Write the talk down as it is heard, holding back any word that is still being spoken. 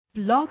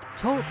Blog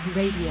Talk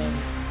Radio.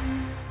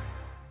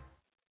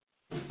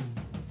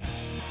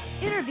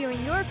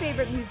 Interviewing your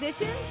favorite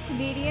musicians,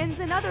 comedians,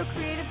 and other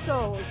creative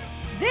souls.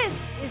 This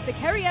is the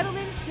Kerri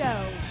Edelman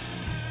Show.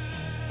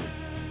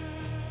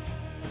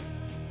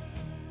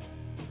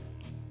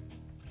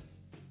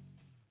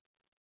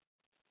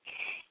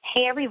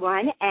 Hey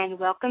everyone, and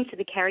welcome to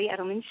the Kerri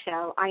Edelman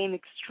Show. I am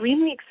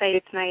extremely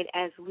excited tonight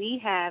as we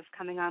have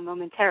coming on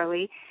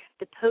momentarily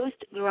the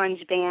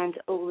post-grunge band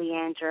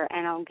Oleander,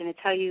 and I'm going to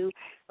tell you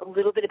a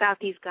little bit about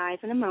these guys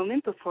in a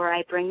moment before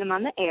I bring them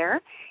on the air.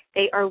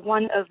 They are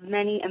one of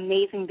many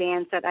amazing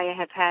bands that I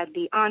have had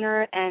the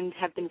honor and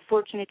have been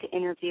fortunate to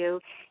interview,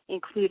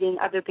 including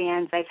other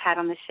bands I've had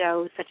on the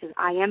show, such as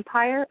I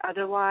Empire,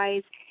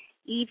 Otherwise,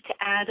 Eve to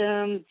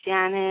Adam,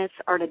 Janice,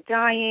 Art of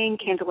Dying,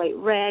 Candlelight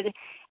Red.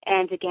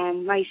 And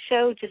again, my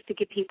show, just to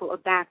give people a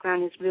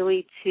background, is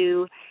really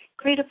to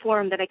create a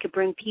forum that I could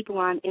bring people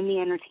on in the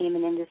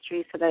entertainment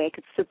industry so that I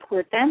could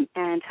support them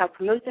and help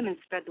promote them and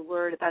spread the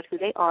word about who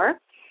they are.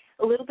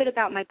 A little bit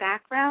about my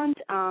background.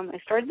 I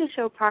started the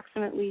show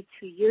approximately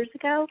 2 years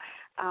ago.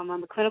 I'm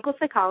a clinical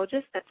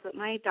psychologist. That's what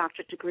my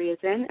doctorate degree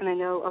is in, and I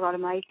know a lot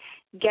of my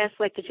guests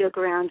like to joke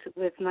around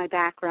with my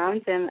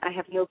background, and I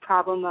have no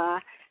problem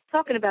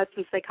talking about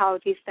some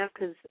psychology stuff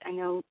because I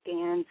know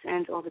bands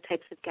and all the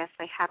types of guests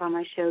I have on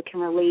my show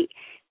can relate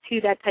to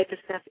that type of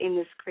stuff in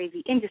this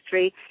crazy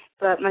industry.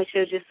 But my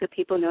show, just so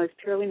people know, is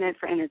purely meant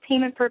for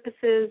entertainment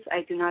purposes.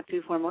 I do not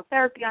do formal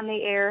therapy on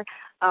the air,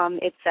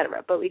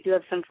 etc. But we do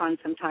have some fun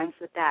sometimes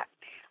with that.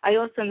 I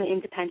also am an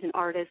independent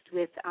artist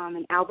with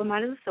an album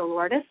out as a solo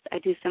artist. I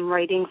do some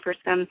writing for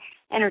some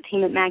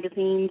entertainment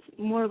magazines,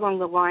 more along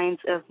the lines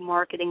of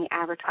marketing,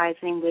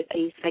 advertising with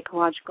a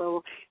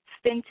psychological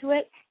spin to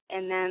it.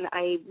 And then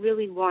I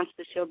really launched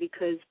the show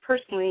because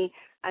personally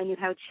I knew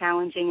how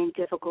challenging and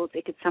difficult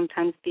it could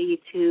sometimes be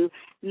to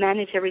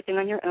manage everything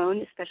on your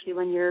own, especially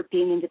when you're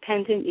being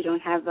independent. You don't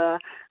have a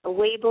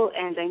label,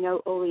 and I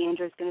know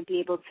Oleander is going to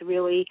be able to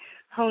really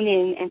hone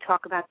in and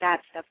talk about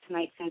that stuff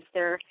tonight since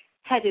they're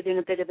headed in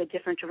a bit of a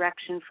different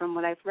direction from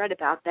what I've read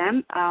about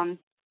them.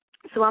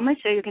 So on my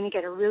show, you're going to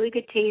get a really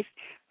good taste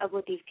of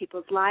what these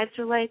people's lives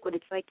are like, what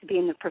it's like to be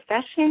in the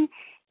profession,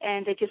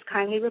 and I just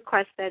kindly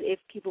request that if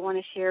people want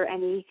to share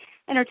any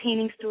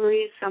entertaining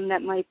stories, some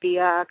that might be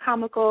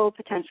comical,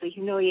 potentially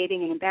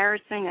humiliating and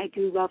embarrassing. I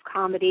do love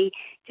comedy,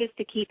 just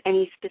to keep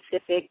any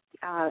specific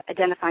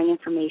identifying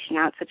information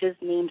out, such as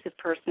names of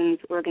persons,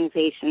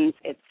 organizations,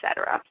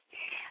 etc.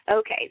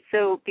 Okay,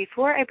 so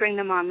before I bring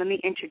them on, let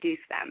me introduce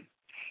them.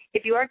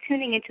 If you are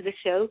tuning into the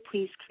show,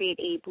 please create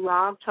a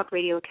Blog Talk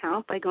Radio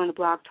account by going to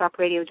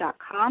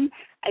blogtalkradio.com.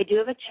 I do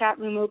have a chat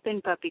room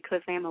open, but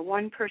because I am a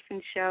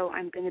one-person show,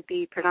 I'm going to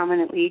be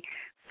predominantly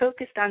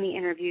focused on the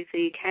interview, so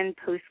you can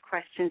post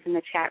questions in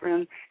the chat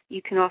room.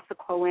 You can also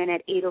call in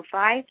at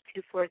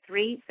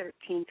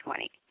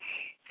 805-243-1320.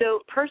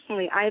 So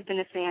personally, I have been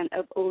a fan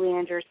of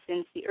Oleander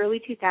since the early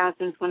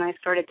 2000s when I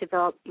started to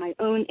develop my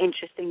own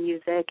interest in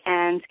music,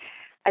 and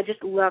I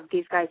just love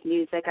these guys'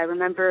 music. I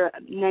remember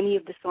many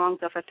of the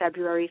songs off of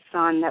February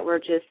Sun that were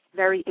just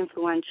very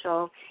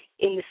influential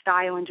in the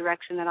style and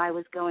direction that I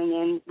was going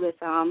in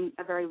with a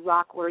very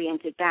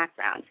rock-oriented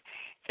background.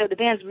 So the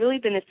band's really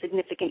been a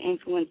significant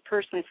influence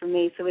personally for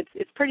me, so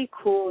it's pretty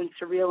cool and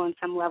surreal on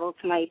some level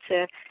tonight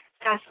to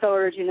fast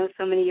forward,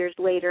 so many years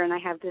later, and I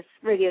have this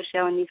radio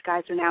show, and these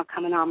guys are now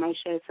coming on my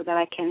show so that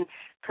I can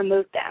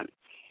promote them.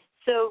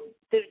 So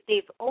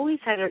they've always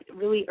had a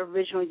really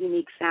original,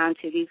 unique sound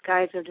to. These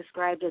guys are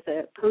described as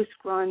a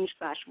post-grunge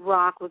 /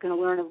 rock. We're going to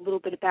learn a little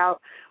bit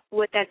about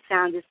what that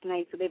sound is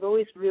tonight. So they've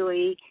always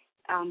really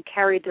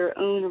carried their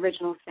own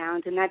original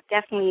sound, and that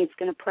definitely is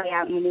going to play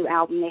out in the new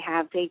album they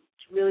have. They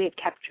really have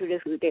kept true to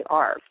who they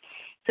are.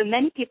 So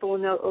many people will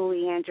know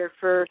Oleander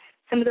for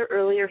some of their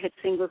earlier hit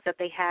singles that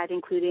they had,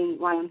 including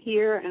While I'm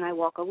Here and I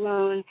Walk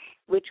Alone,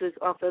 which was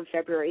off of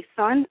February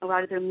Sun. A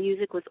lot of their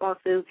music was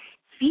also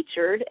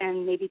featured,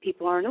 and maybe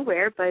people aren't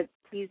aware, but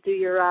please do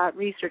your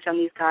research on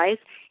these guys,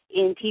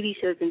 in TV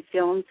shows and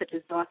films such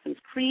as Dawson's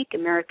Creek,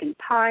 American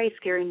Pie,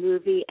 Scary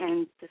Movie,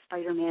 and The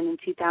Spider-Man in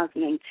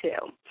 2002.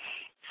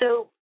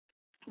 So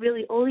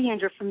really,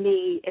 Oleander for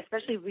me,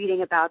 especially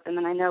reading about them,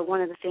 and I know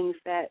one of the things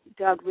that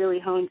Doug really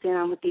hones in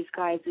on with these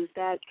guys is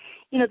that,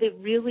 they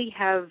really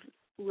have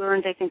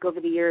learned, I think,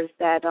 over the years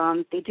that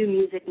they do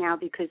music now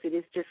because it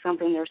is just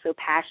something they're so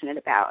passionate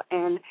about.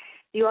 And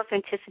the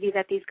authenticity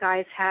that these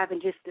guys have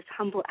and just this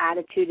humble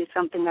attitude is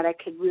something that I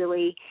could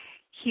really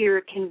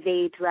hear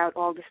conveyed throughout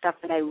all the stuff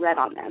that I read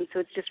on them. So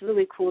it's just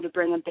really cool to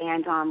bring a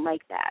band on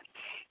like that.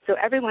 So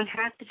everyone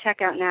has to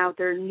check out now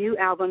their new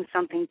album,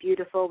 Something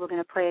Beautiful. We're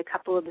going to play a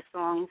couple of the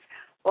songs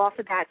off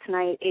of that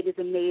tonight. It is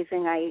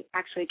amazing. I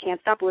actually can't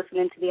stop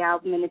listening to the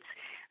album, and it's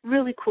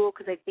really cool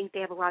because I think they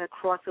have a lot of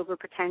crossover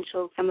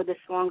potential. Some of the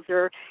songs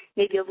are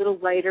maybe a little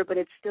lighter, but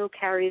it still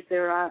carries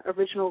their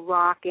original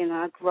rock and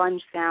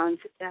grunge sounds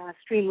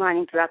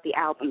streamlining throughout the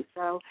album.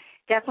 So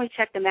definitely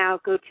check them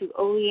out. Go to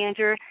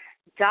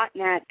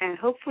oleander.net, and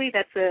hopefully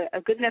that's a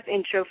good enough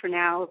intro for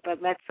now,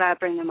 but let's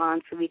bring them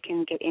on so we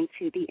can get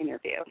into the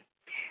interview.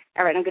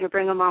 All right, I'm going to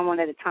bring them on one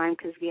at a time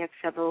because we have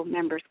several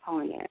members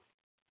calling in.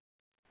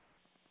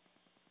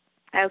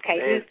 Okay,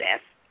 hey, who's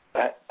this?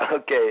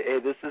 Okay, hey,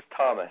 this is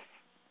Thomas.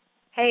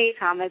 Hey,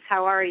 Thomas,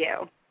 how are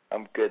you?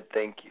 I'm good,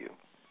 thank you.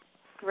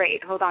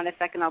 Great. Hold on a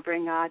second. I'll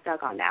bring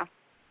Doug on now.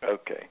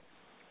 Okay.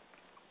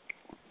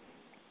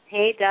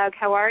 Hey, Doug,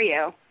 how are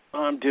you?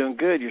 I'm doing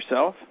good.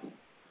 Yourself?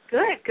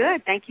 Good,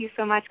 good. Thank you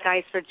so much,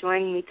 guys, for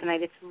joining me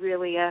tonight. It's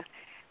really a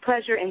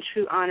pleasure and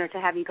true honor to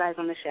have you guys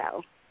on the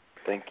show.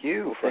 Thank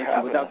you for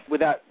having us.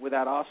 With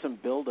that awesome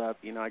build-up,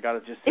 I got to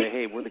just say,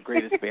 hey, we're the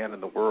greatest band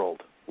in the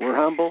world. We're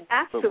humble,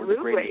 Absolutely. but we're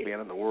the greatest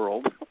band in the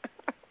world.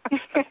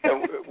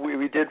 And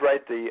we did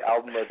write the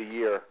album of the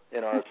year,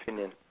 in our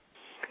opinion.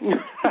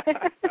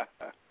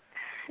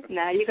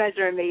 No, you guys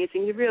are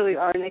amazing. You really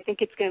are, and I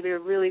think it's going to be a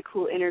really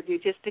cool interview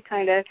just to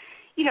kind of,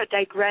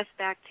 digress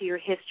back to your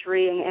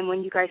history and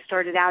when you guys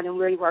started out and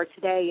where you are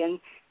today and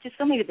just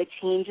so many of the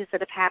changes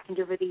that have happened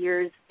over the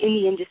years in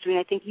the industry. And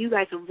I think you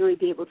guys will really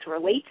be able to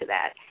relate to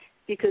that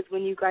because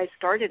when you guys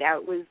started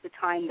out was the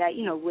time that,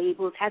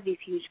 labels had these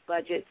huge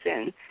budgets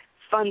and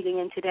funding,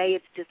 and today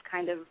it's just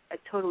kind of a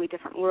totally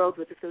different world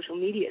with the social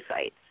media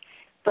sites.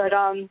 But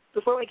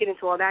before we get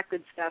into all that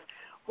good stuff,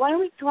 why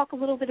don't we talk a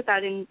little bit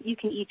about, and you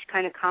can each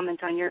kind of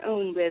comment on your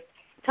own with,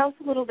 tell us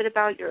a little bit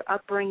about your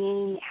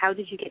upbringing. How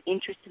did you get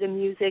interested in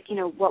music?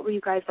 What were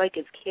you guys like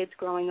as kids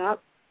growing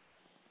up?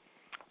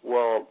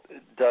 Well,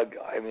 Doug,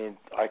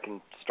 I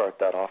can start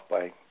that off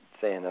by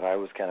saying that I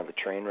was kind of a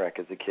train wreck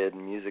as a kid,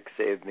 and music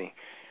saved me.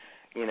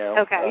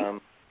 Okay.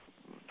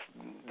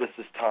 This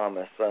is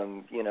Thomas.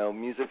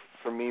 Music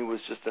for me was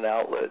just an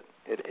outlet.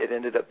 It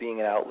ended up being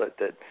an outlet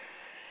that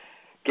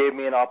gave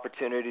me an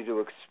opportunity to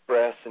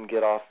express and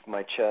get off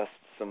my chest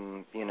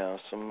some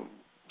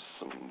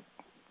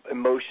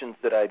emotions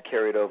that I'd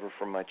carried over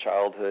from my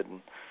childhood.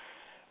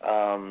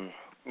 And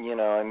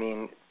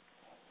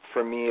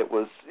for me it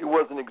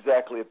wasn't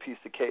exactly a piece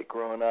of cake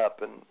growing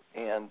up,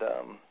 and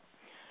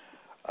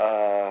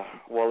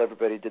while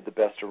everybody did the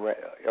best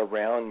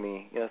around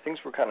me, things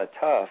were kind of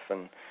tough,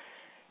 and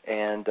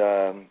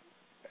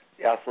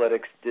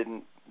athletics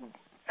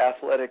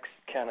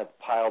kind of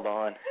piled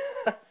on.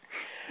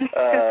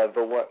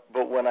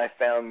 But when I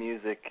found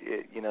music,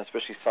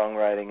 especially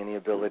songwriting and the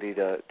ability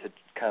to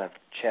kind of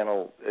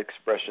channel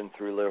expression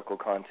through lyrical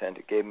content,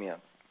 it gave me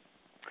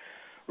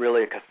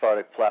really a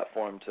cathartic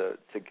platform to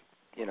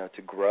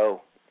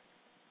grow.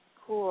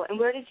 Cool. And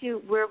where did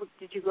you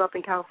grow up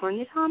in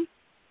California, Tom?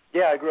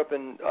 Yeah, I grew up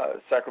in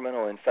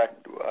Sacramento. In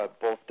fact,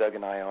 both Doug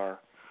and I are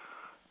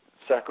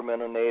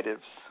Sacramento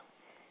natives.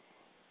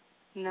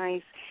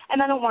 Nice.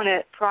 And I don't want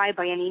to pry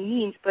by any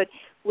means, but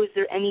was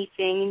there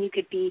anything, and you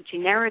could be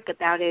generic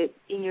about it,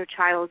 in your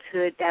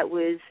childhood that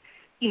was,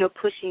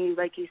 pushing you,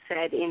 like you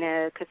said, in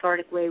a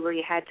cathartic way where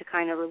you had to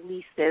kind of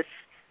release this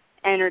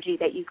energy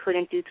that you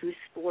couldn't do through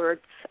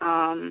sports?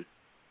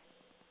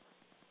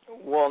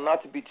 Well,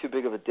 not to be too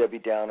big of a Debbie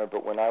Downer,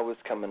 but when I was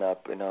coming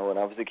up, when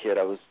I was a kid,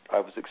 I was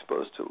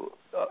exposed to,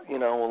 a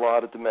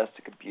lot of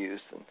domestic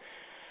abuse and,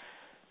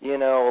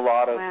 a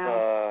lot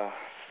of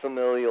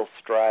familial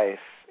strife.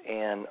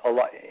 And a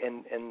lot,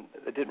 and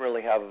it didn't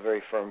really have a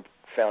very firm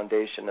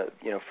foundation,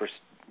 for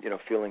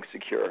feeling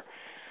secure.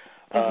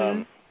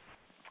 Mm-hmm.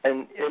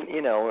 And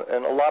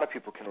a lot of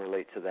people can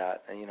relate to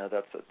that, and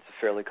that's a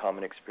fairly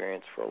common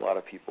experience for a lot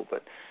of people.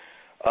 But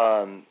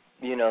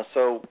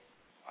so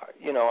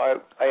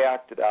I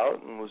acted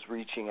out and was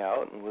reaching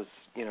out and was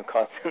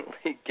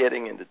constantly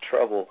getting into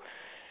trouble,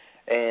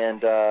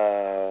 and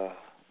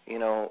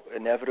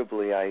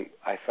inevitably I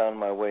found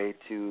my way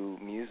to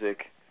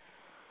music.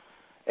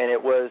 And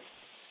it was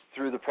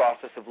through the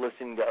process of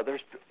listening to other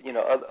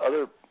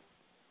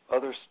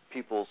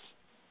people's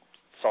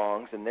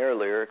songs and their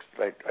lyrics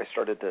that I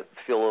started to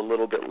feel a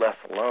little bit less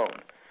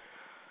alone.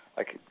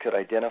 I could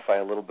identify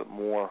a little bit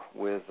more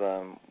with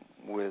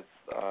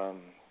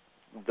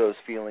those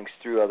feelings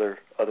through other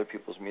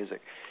people's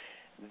music.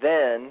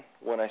 Then,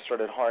 when I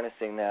started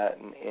harnessing that,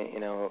 and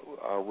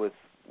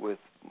with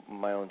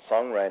my own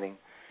songwriting,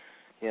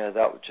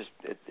 that would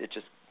it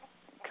just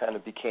kind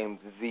of became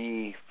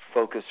the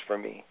focus for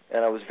me.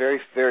 And I was very,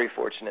 very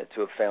fortunate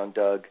to have found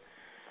Doug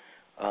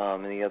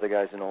and the other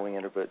guys in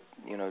Oleander. But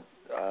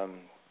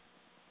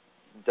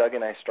Doug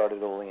and I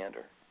started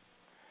Oleander.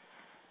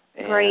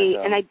 And, great.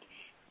 And I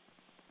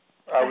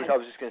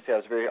was just going to say I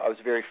was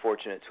very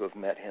fortunate to have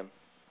met him.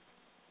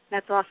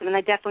 That's awesome, and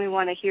I definitely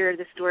want to hear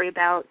the story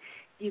about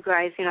you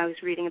guys. I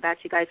was reading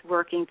about you guys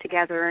working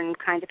together and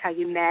kind of how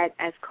you met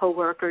as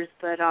co-workers.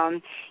 But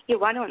I'm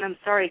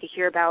sorry to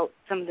hear about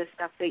some of the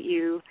stuff that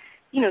you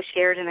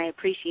shared, and I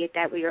appreciate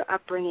that with your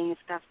upbringing and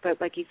stuff. But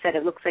like you said,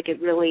 it looks like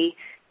it really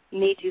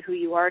made you who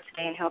you are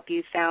today and helped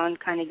you found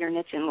kind of your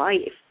niche in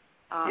life,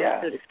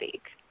 so to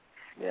speak.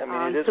 Yeah,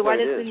 it is what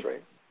it is,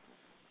 right?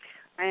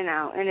 I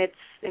know, and as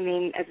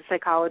a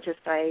psychologist,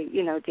 I,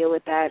 deal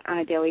with that on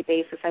a daily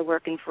basis. I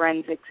work in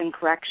forensics and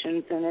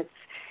corrections, and it's,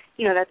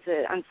 that's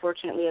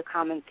unfortunately a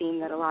common theme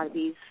that a lot of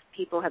these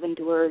people have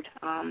endured,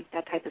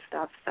 that type of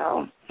stuff.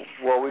 So,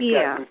 well, we've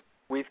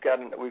we've got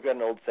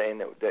an old saying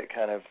that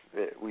kind of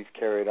we've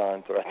carried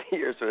on throughout the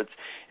years. So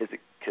it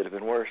could have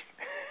been worse.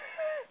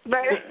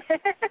 Right.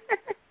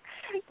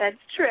 That's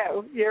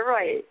true. You're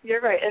right.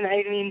 And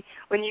I mean,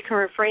 when you can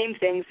reframe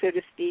things, so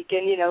to speak,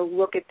 and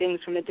look at things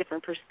from a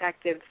different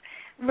perspective,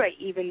 right?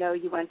 Even though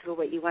you went through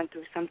what you went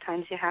through,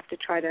 sometimes you have to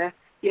try to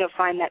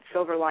find that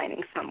silver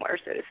lining somewhere,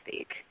 so to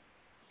speak.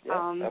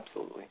 Yeah,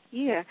 absolutely.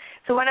 Yeah.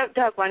 So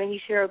Doug, why don't you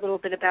share a little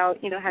bit about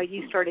how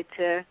you started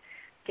to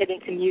get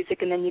into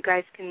music, and then you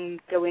guys can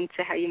go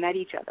into how you met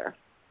each other.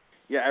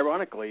 Yeah,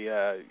 ironically,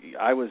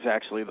 I was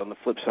actually on the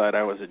flip side.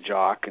 I was a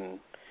jock, and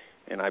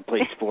I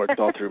played sports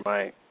all through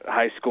my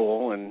high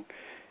school, and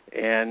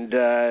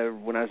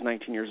when I was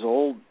 19 years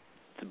old,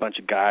 a bunch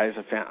of guys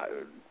I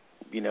found,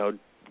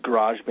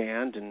 garage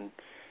band, and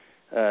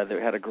they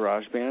had a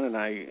garage band, and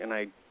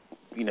I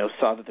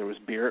saw that there was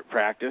beer at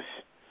practice,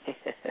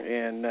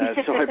 and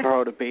so I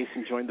borrowed a bass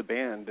and joined the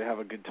band to have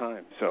a good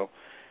time. So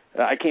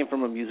I came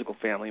from a musical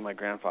family. My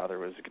grandfather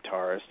was a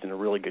guitarist and a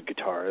really good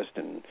guitarist,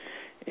 and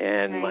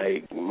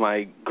Nice.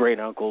 my great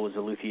uncle was a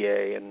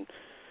luthier, and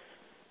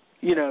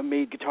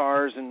made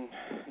guitars, and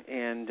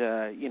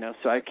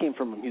so I came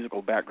from a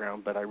musical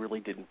background, but I really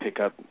didn't pick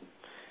up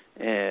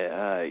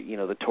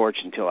the torch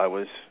until I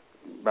was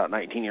about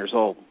 19 years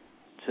old.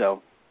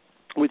 So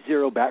with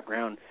zero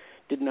background,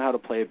 didn't know how to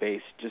play a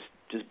bass,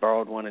 just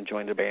borrowed one and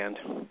joined a band,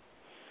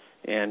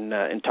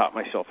 and taught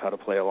myself how to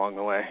play along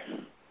the way.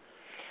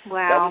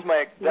 Wow.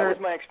 That was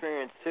my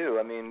experience too.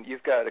 I mean,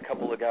 you've got a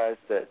couple of guys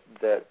that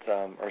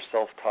are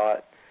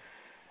self-taught,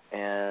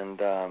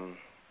 and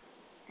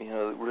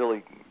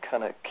really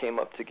kind of came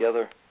up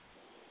together.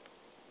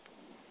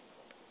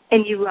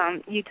 And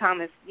you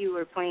Thomas, you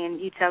were playing.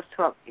 You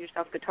taught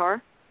yourself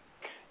guitar.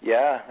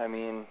 Yeah, I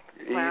mean,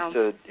 Wow.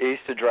 I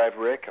used to drive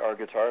Rick, our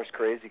guitarist,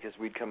 crazy because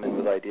we'd come in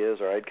with ideas,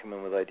 or I'd come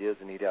in with ideas,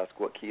 and he'd ask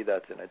what key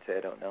that's in. I'd say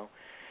I don't know.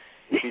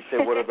 He'd say,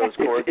 "What are those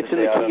chords?" It's I'd in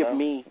say, the "I key don't of know."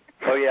 me.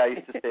 Oh yeah, I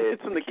used to say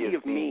it's in the key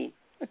of me.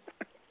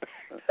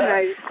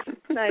 Nice.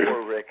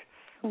 Poor Rick.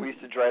 We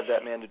used to drive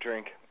that man to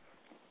drink.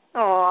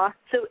 Aw.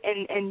 So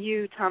and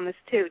you, Thomas,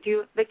 too. Do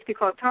you like to be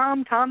called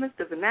Tom, Thomas?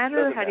 Does it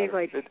matter? Doesn't How do you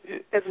matter.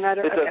 like? Doesn't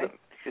matter. Okay.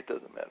 It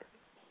doesn't matter.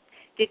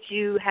 Did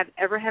you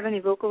ever have any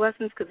vocal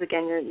lessons? Because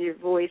again, your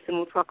voice, and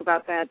we'll talk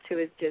about that too,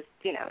 is just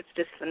it's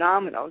just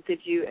phenomenal. Did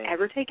you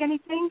ever take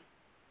anything?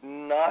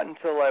 Not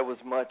until I was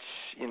not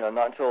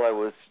until I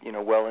was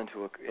well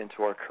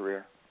into our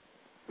career.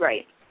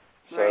 Right.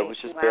 So right. I was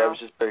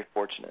just very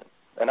fortunate.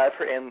 And I've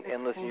heard,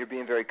 and listen, you're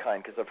being very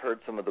kind, because I've heard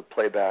some of the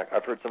playback.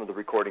 I've heard some of the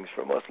recordings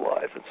from us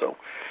live, and so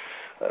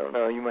I don't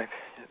know.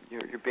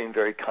 You're being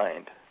very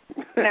kind.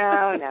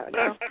 No.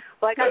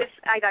 Well, I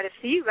got to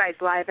see you guys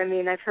live. I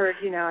mean, I've heard,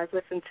 I've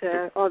listened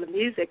to all the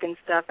music and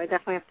stuff. I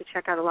definitely have to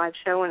check out a live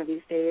show one of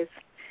these days.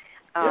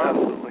 Yeah,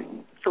 absolutely.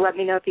 So let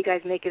me know if you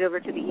guys make it over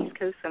to the East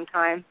Coast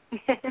sometime.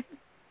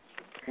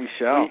 We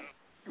shall.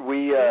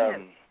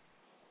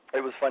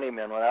 It was funny,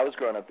 man. When I was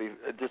growing up,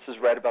 this is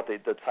right about the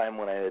time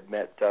when I had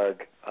met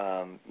Doug.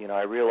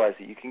 I realized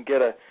that you can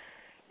get a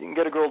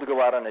girl to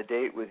go out on a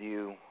date with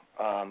you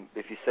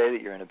if you say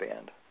that you're in a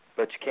band,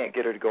 but you can't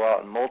get her to go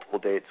out on multiple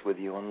dates with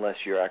you unless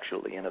you're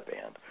actually in a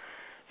band.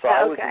 So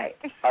okay.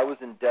 I was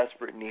in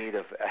desperate need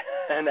of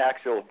an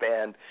actual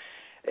band,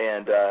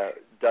 and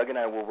Doug and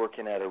I were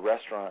working at a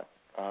restaurant.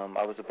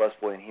 I was a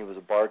busboy and he was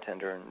a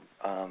bartender,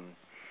 and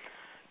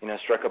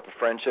struck up a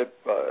friendship,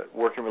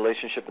 working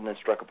relationship, and then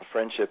struck up a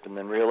friendship, and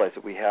then realized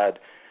that we had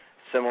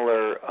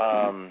similar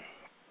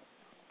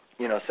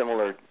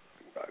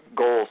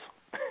goals,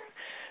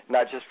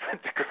 not just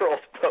with the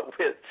girls, but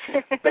with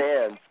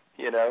bands,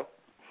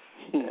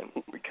 And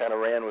we kind of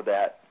ran with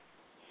that.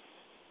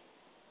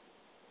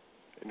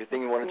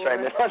 Anything you want to chime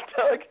in on,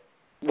 Doug?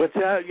 What's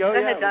that? Oh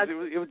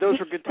yeah, those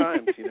were good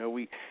times.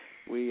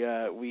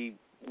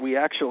 We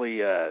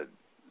actually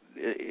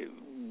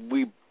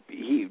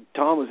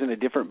Tom was in a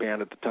different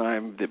band at the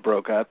time that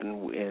broke up,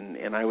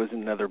 and I was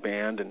in another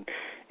band,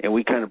 and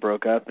we kind of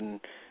broke up, and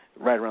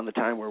right around the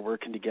time we were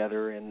working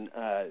together, and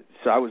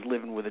so I was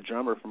living with a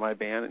drummer from my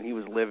band, and he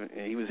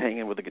was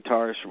hanging with a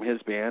guitarist from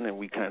his band, and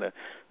we kind of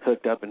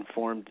hooked up and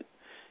formed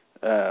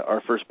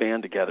our first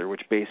band together,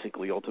 which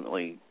basically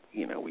ultimately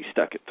we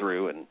stuck it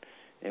through,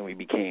 and we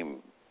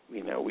became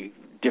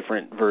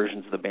different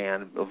versions of the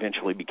band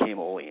eventually became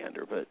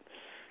Oleander, but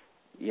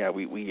yeah,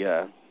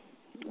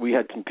 we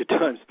had some good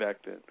times back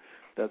then.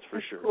 That's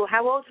for sure. Well,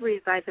 how old were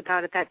you guys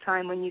about at that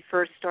time when you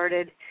first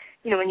started,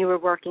 when you were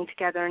working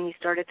together and you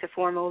started to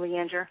form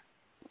Oleander?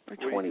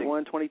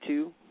 21,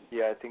 22.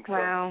 Yeah, I think so.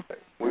 Wow.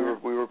 We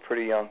were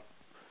pretty young.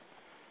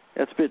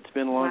 It's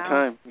been a long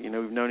time.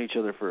 We've known each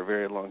other for a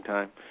very long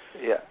time.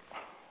 Yeah,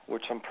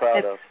 which I'm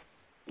proud of.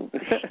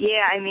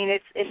 Yeah, I mean,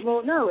 it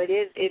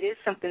is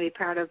something to be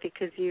proud of,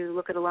 because you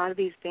look at a lot of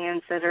these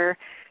bands that are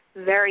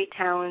very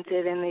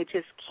talented and they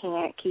just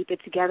can't keep it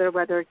together,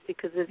 whether it's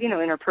because of,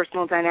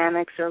 interpersonal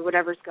dynamics or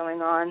whatever's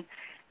going on.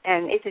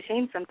 And it's a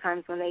shame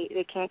sometimes when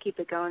they can't keep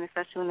it going,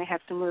 especially when they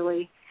have some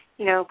really,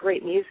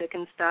 great music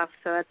and stuff.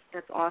 So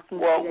that's awesome.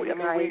 Well, to see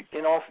that I mean,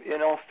 in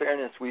all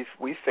fairness,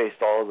 we've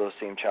faced all of those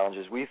same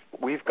challenges. We've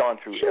gone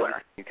through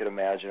everything you could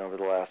imagine over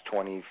the last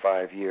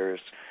 25 years.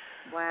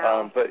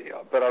 Wow.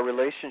 But our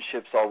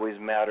relationships always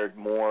mattered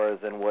more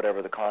than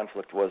whatever the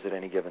conflict was at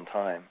any given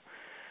time.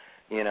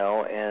 And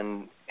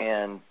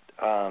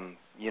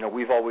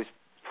we've always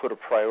put a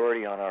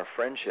priority on our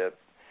friendship,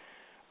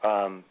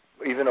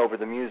 even over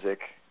the music.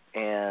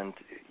 And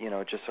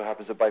it just so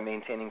happens that by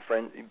maintaining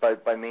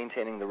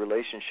the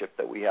relationship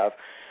that we have,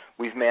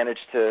 we've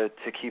managed to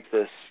keep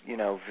this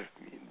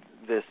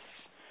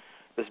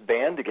this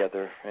band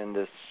together, and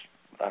this,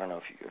 I don't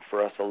know,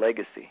 for us, a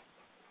legacy.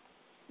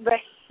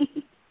 Right.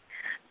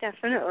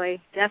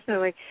 Definitely.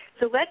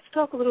 So let's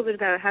talk a little bit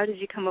about how did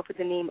you come up with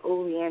the name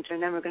Oleander,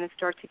 and then we're going to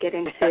start to get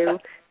into,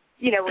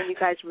 when you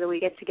guys really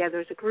get together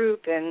as a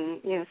group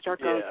and,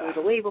 start going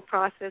through the label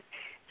process.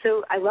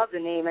 So I love the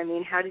name. I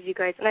mean, how did you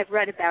guys, and I've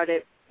read about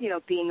it,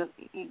 being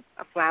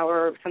a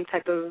flower or some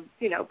type of,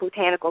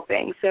 botanical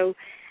thing. So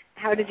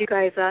how did you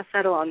guys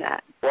settle on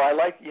that? Well, I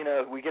like,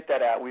 we get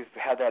that, we've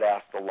had that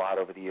asked a lot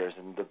over the years,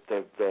 and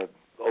the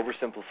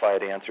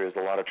oversimplified answer is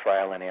a lot of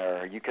trial and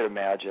error. You could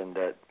imagine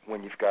that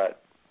when you've got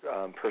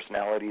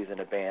personalities in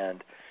a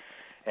band,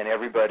 and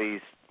everybody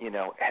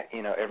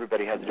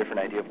has a different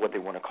idea of what they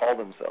want to call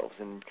themselves,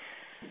 and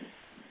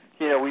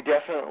we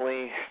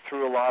definitely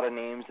threw a lot of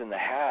names in the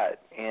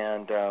hat,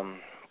 and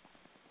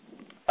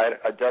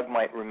Doug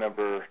might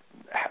remember,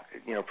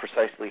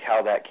 precisely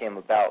how that came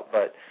about,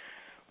 but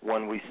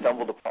when we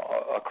stumbled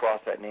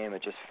across that name,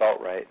 it just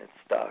felt right, and it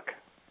stuck.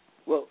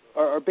 Well,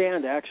 our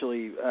band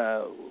actually,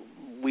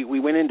 we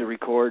went in to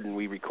record, and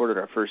we recorded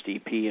our first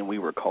EP, and we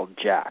were called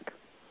Jack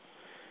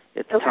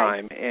at the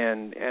time.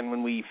 And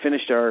when we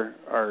finished our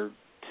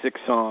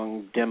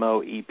 6-song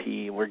demo EP,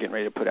 and we're getting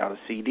ready to put out a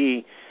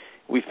CD,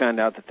 we found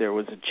out that there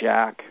was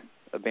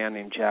a band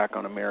named Jack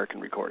on American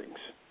Recordings.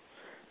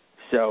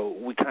 So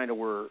we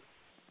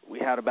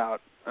had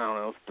about,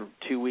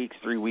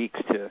 3 weeks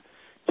to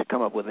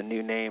come up with a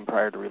new name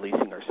prior to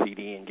releasing our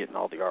CD and getting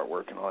all the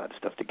artwork and all that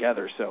stuff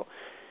together. So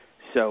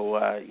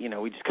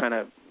we just kind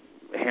of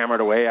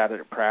hammered away at it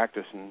at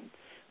practice, and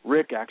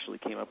Rick actually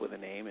came up with a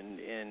name,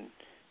 and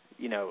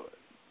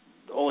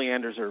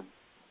Oleanders are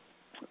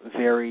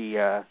very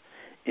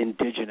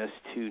indigenous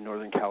to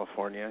Northern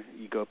California.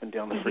 You go up and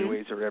down the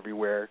freeways, they're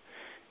everywhere,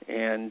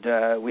 and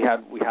we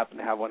happened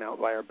to have one out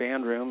by our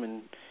band room,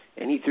 and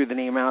he threw the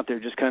name out there,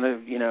 just kind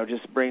of,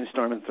 just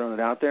brainstorming, throwing it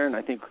out there, and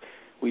I think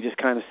we just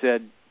kind of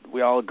said,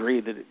 we all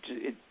agreed that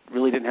it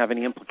really didn't have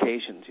any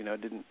implications,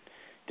 it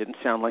didn't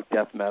sound like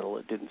death metal,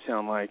 it didn't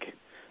sound like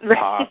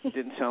pop, it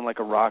didn't sound like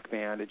a rock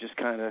band, it just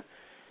kind of,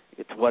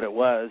 it's what it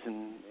was,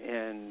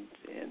 and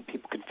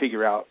people could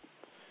figure out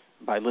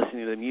by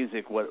listening to the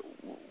music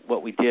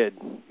what we did.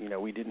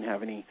 We didn't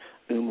have any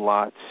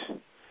umlauts,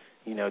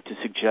 to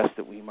suggest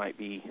that we might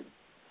be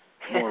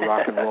more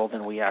rock and roll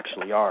than we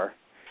actually are.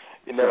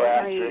 No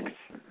asterisks,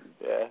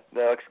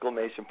 no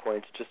exclamation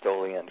points, just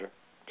Oleander.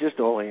 Just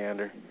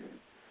Oleander,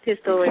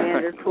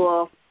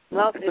 cool.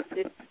 Well,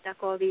 it's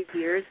stuck all these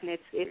years, and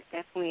it's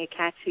definitely a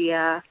catchy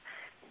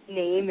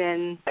name,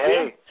 and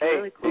it's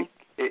really cool.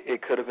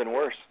 It could have been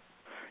worse.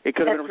 It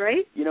could have been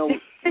right.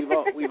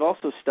 We've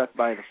also stuck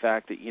by the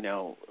fact that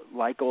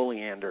like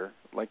Oleanders,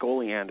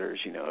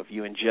 if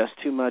you ingest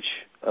too much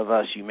of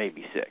us, you may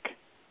be sick.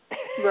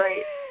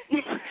 Right.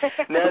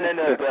 No,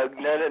 Doug.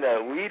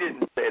 No. We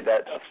didn't say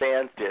that.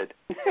 Fans did.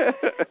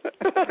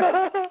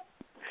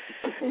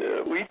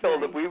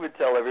 We would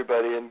tell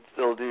everybody, and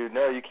still do.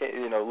 No, you can't.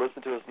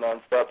 Listen to us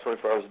nonstop,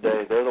 24 hours a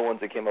day. They're the ones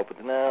that came up with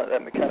it. No,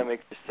 that kind of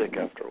makes you sick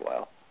after a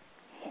while.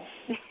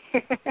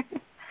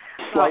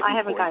 Well, I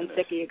haven't gotten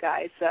sick of you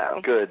guys,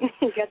 so good.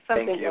 You got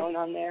something going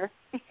on there.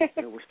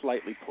 We're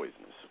slightly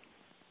poisonous.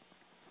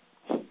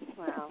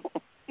 Wow.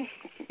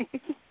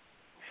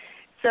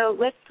 So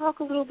let's talk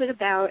a little bit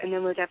about, and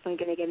then we're definitely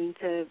going to get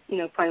into,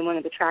 playing one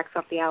of the tracks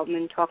off the album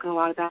and talking a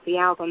lot about the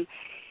album.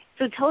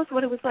 So tell us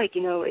what it was like.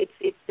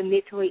 It's the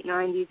mid to late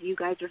 90s. You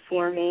guys are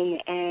forming,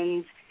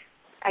 and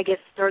I guess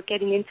start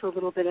getting into a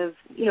little bit of,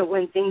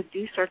 when things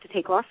do start to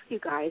take off with you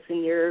guys,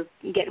 and you're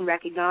getting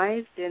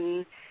recognized,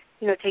 and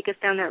take us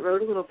down that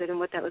road a little bit and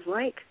what that was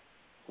like.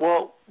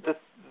 Well,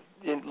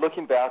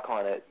 looking back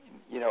on it,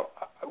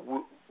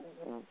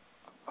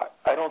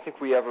 I don't think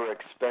we ever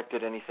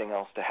expected anything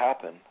else to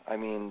happen. I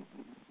mean,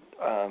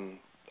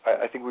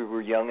 I think we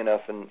were young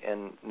enough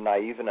and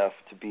naive enough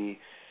to be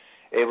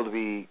able to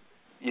be,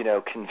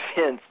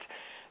 convinced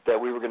that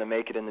we were going to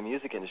make it in the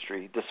music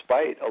industry,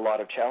 despite a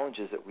lot of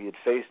challenges that we had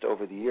faced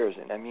over the years.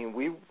 And I mean,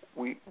 we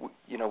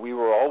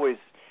were always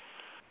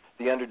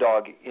the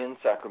underdog in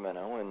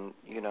Sacramento, and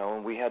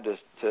we had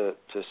to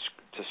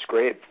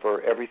scrape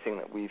for everything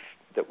that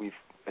we've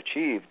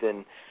achieved,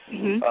 and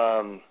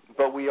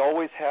but we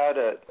always had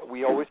a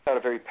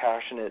very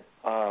passionate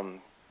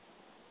and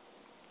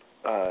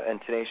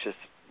tenacious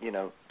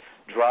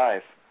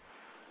drive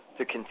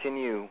to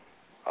continue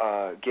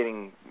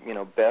getting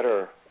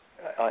better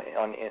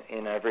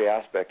in every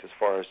aspect, as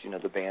far as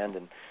the band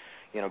and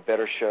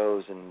better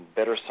shows and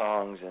better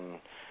songs, and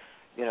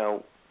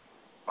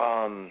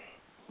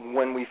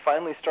when we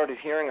finally started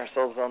hearing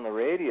ourselves on the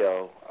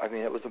radio, I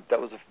mean, that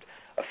was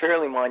a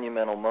fairly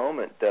monumental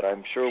moment that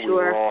I'm sure we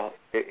were all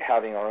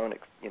having our own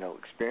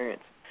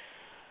experience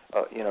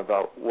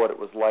about what it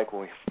was like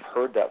when we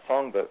heard that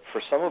song. But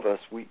for some of us,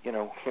 we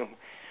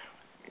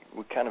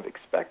kind of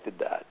expected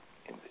that.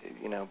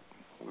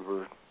 We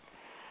were,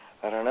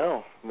 I don't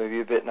know,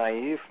 maybe a bit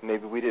naive.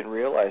 Maybe we didn't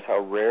realize how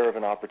rare of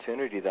an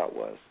opportunity that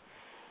was.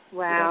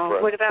 Wow.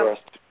 What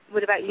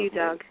about you,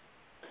 Doug?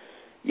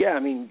 Yeah,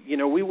 I mean,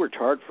 we worked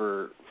hard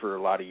for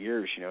a lot of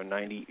years.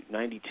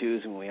 92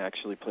 is when we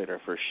actually played our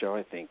first show,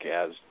 I think,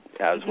 as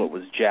what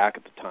was Jack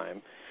at the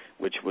time,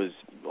 which was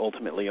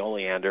ultimately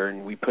Oleander,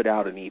 and we put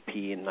out an EP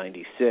in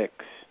 96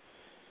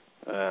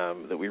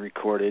 that we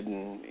recorded,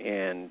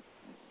 and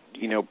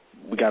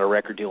we got a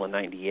record deal in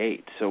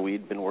 98, so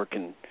we'd been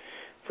working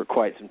for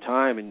quite some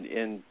time,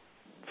 and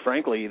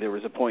frankly, there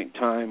was a point in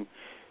time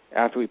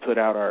after we put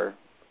out our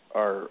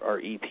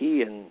EP,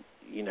 and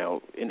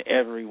and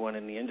everyone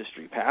in the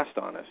industry passed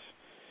on us.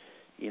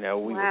 We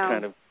were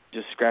kind of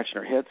just scratching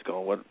our heads,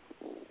 going, "What?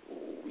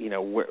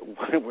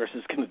 Where's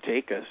this going to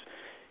take us?"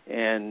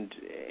 And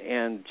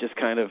just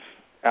kind of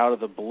out of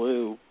the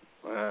blue,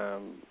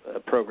 a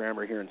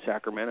programmer here in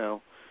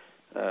Sacramento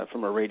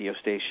from a radio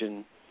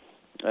station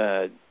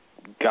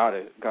got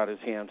his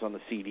hands on the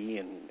CD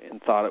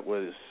and thought it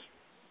was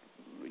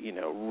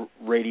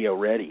radio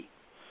ready,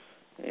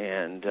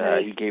 and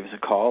he gave us a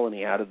call and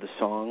he added the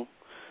song,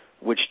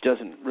 which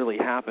doesn't really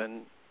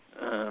happen.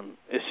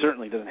 It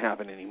certainly doesn't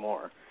happen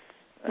anymore.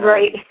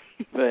 Right.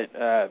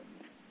 But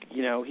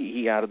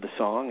he added the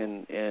song,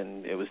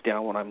 and it was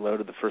Down When I'm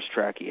Loaded, the first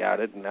track he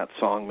added, and that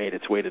song made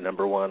its way to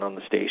number one on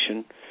the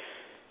station.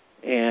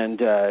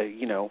 And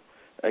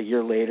a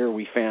year later,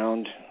 we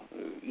found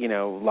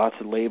lots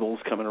of labels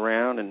coming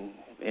around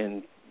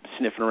and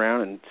sniffing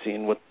around and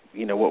seeing what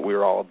we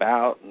were all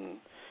about and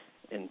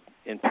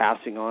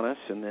passing on us.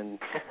 And then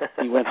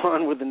he went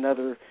on with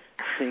another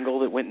single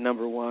that went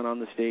number one on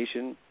the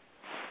station.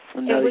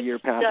 Another year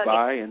passed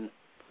by, and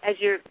as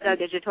you're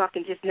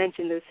talking, just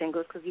mention those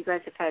singles, because you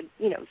guys have had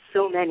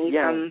so many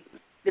from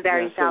the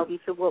various albums.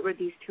 So what were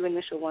these two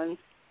initial ones?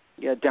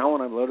 Yeah, Down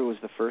When I'm Loaded was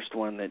the first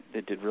one that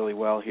did really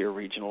well here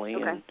regionally,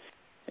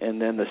 and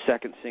then the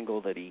second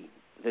single that he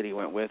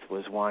went with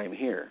was Why I'm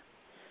Here.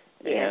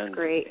 Yeah, that's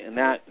great. And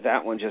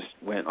that one just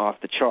went off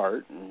the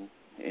chart and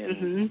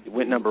it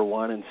went number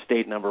one and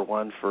stayed number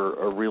one for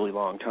a really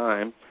long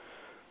time.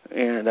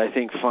 And I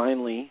think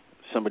finally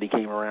somebody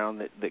came around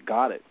that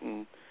got it,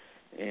 and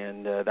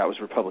that was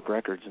Republic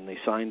Records, and they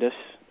signed us,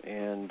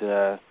 and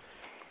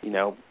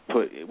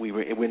we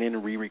went in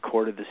and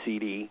re-recorded the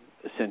CD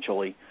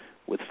essentially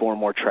with 4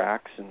 more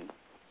tracks,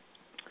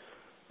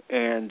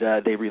 and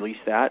they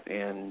released that,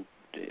 and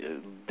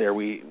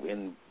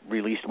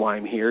released Why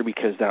I'm Here,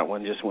 because that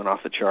one just went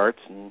off the charts,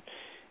 and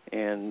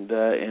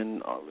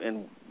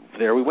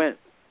there we went.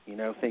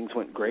 Things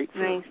went great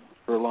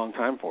for a long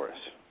time for us.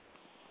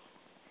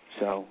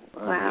 So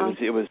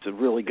it was a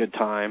really good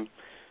time.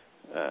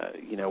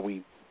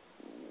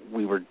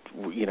 We were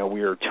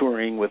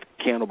touring with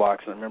Candlebox,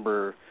 and I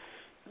remember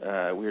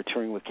we were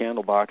touring with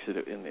Candlebox,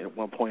 and at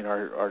one point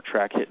our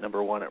track hit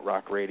number one at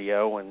Rock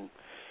Radio, and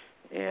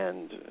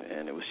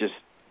it was just,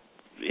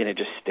 and it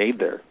just stayed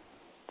there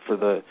for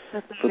the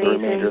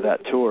remainder of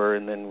that tour.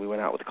 And then we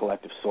went out with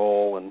Collective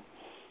Soul, and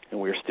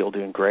we were still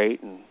doing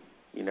great, and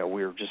we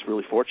were just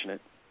really fortunate.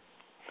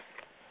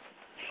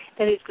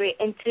 That is great.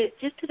 And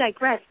to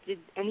digress, did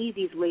any of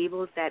these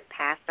labels that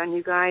passed on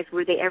you guys,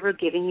 were they ever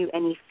giving you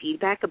any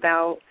feedback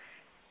about,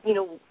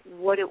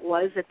 what it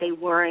was that they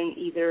weren't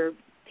either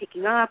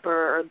picking up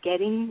or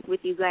getting with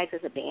you guys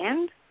as a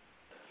band?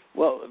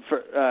 Well,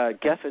 for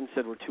Geffen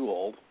said we're too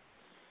old.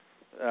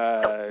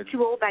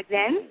 Too old back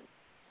then?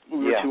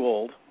 We were too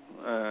old.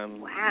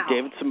 Wow.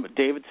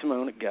 David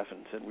Simone at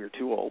Geffen said we were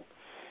too old.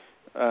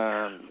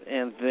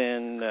 And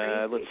then,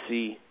 let's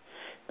see,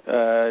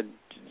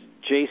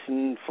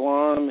 Jason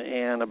Flom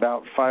and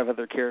about 5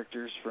 other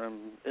characters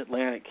from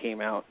Atlantic came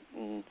out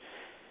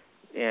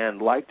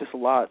and liked us a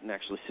lot, and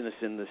actually sent us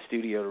in the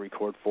studio to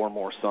record 4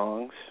 more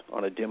songs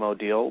on a demo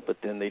deal.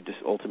 But then they just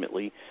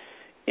ultimately,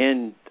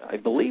 and I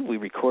believe we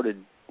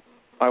recorded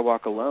I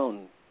Walk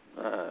Alone.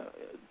 That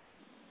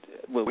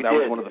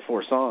was one of the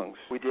 4 songs.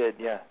 We did,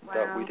 yeah.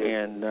 Wow. We did.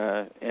 And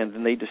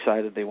then they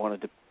decided they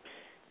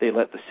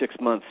let the 6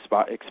 months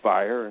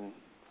expire, and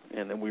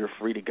then we were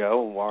free to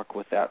go and walk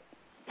with that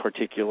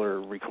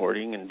particular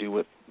recording and do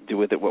with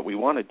it what we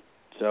wanted.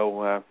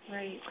 So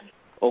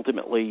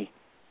ultimately,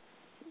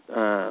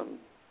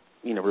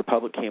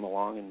 Republic came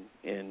along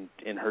and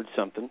heard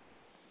something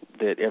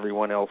that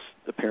everyone else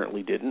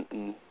apparently didn't,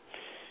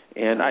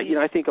 and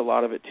I think a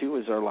lot of it too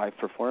is our live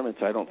performance.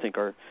 I don't think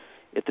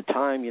at the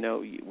time,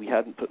 we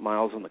hadn't put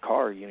miles on the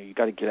car. You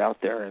got to get out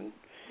there and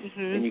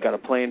you got to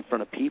play in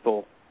front of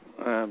people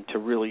to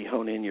really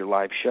hone in your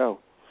live show.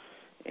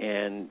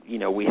 And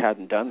we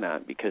hadn't done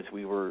that because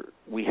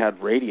we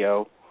had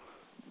radio,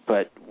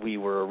 but we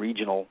were a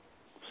regional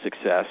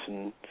success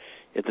and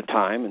at the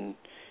time,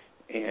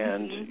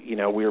 and you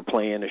know, we were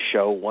playing a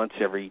show once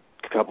every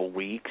couple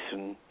weeks,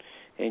 and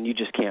you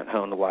just can't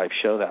hone a live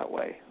show that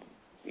way.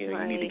 You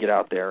know, you need to get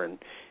out there and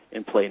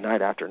play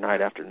night after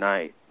night after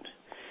night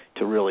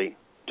to really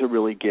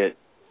get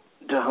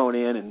to hone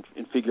in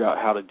and figure out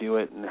how to do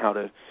it, and how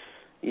to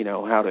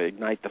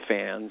ignite the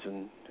fans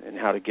and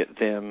how to get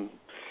them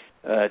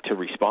to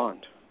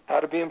respond. How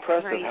to be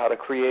impressive, how to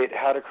create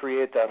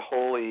that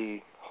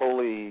holy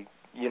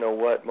you know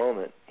what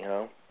moment, you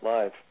know,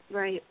 live.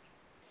 Right.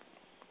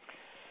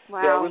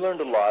 Wow. Yeah, we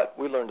learned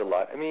a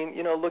lot. I mean,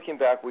 you know, looking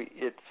back,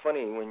 it's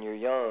funny when you're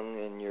young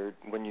and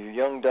when you're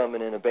young, dumb,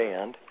 and in a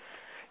band,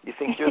 you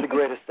think you're the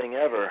greatest thing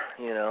ever.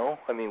 You know,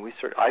 I mean,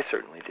 I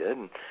certainly did.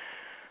 And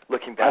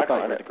looking back, I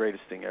thought you were the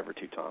greatest thing ever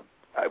too, Tom.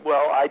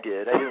 I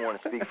did. I didn't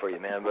want to speak for you,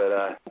 man,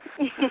 but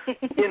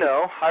you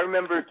know, I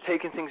remember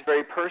taking things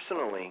very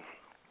personally.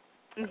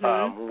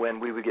 When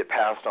we would get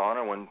passed on,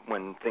 or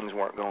when things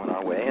weren't going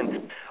our way.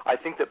 And I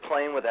think that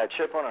playing with that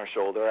chip on our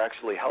shoulder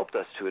actually helped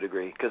us to a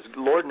degree, because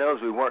Lord knows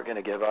we weren't going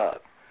to give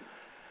up.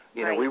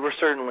 You know, we were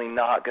certainly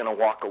not going to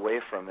walk away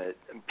from it.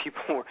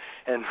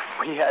 And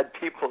we had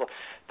people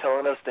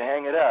telling us to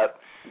hang it up.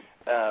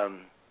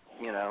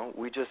 You know,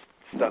 we just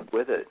stuck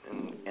with it,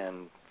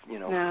 and you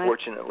know,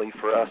 fortunately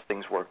for us,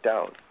 things worked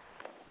out.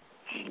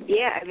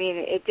 Yeah, I mean,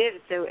 it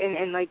did. So,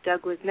 and like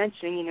Doug was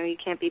mentioning, you know, you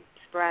can't be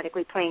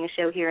sporadically playing a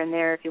show here and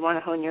there if you want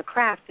to hone your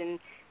craft. And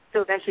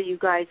so eventually you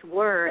guys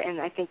were, and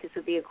I think this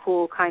would be a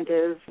cool kind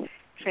of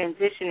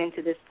transition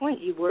into this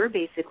point. You were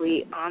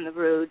basically on the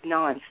road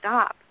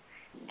nonstop.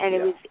 And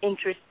it was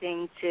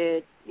interesting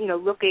to, you know,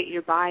 look at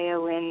your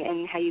bio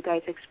and how you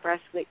guys express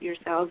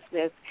yourselves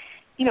with,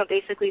 you know,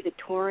 basically the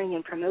touring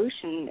and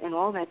promotion and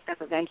all that stuff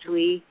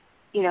eventually,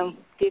 you know,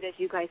 did, as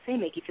you guys say,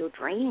 make you feel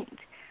drained.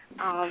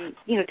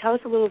 You know, tell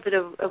us a little bit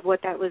of what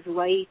that was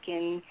like,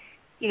 and,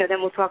 you know,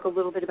 then we'll talk a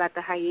little bit about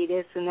the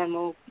hiatus, and then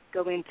we'll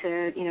go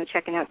into, you know,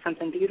 checking out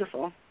something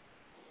beautiful.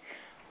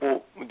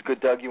 Well,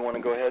 good, Doug, you want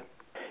to go ahead?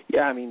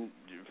 Yeah, I mean,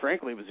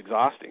 frankly, it was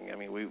exhausting. I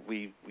mean,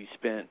 we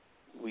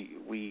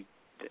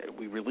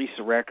released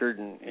a record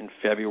in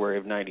February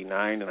of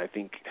 '99, and I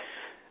think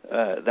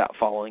that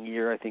following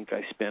year, I think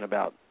I spent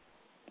about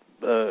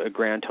a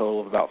grand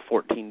total of about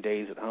 14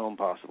 days at home,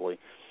 possibly.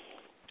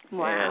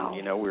 Wow. And,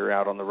 you know, we were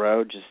out on the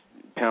road just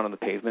pounding the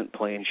pavement,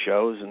 playing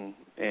shows and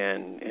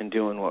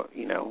doing what,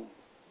 you know,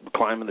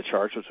 climbing the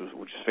charts, which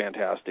was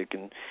fantastic.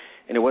 And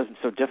it wasn't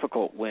so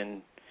difficult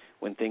when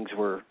things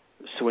were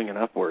swinging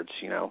upwards,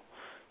 you know.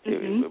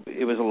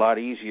 It was a lot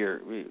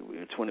easier.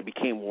 It's when it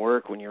became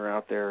work, when you were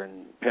out there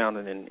and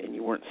pounding and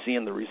you weren't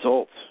seeing the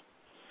results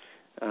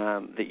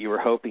that you were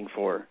hoping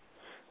for,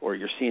 or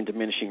you're seeing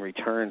diminishing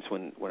returns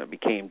when it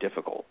became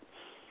difficult.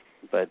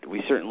 But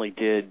we certainly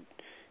did,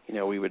 you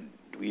know,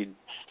 we'd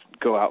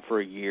go out for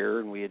a year,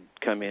 and we'd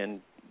come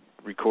in,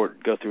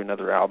 go through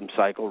another album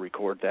cycle,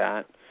 record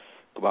that,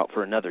 go out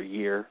for another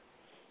year,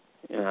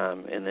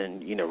 and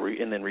then, you know,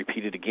 and then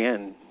repeat it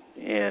again.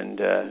 And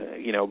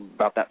you know,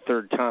 about that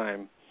third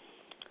time,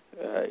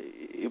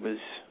 it was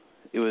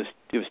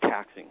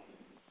taxing.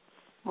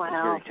 Wow. It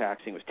was very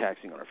taxing. It was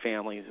taxing on our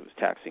families. It was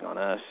taxing on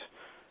us,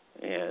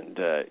 and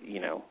you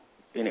know,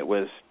 and it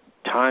was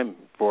time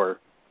for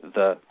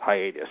the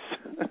hiatus.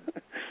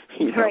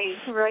 You know,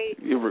 right.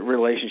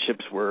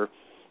 Relationships were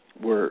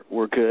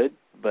good,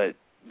 but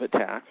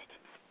taxed,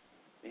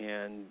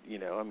 and you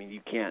know, I mean,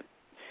 you can't,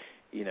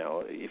 you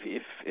know,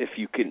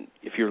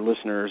 if your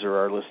listeners or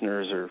our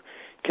listeners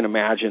can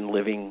imagine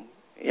living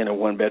in a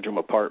one-bedroom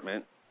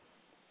apartment,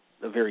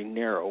 a very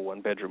narrow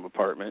one-bedroom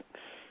apartment,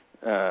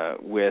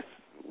 with,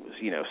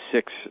 you know,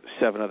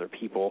 6-7 other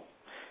people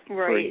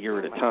for a year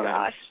at a time.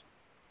 Gosh.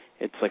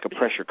 It's like a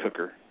pressure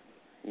cooker,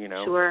 you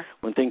know. Sure.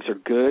 When things are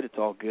good, it's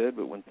all good,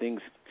 but when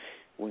things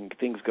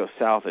go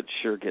south, it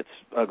sure gets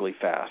ugly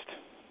fast.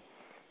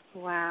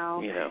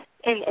 Wow. You know.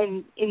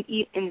 And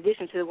in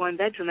addition to the one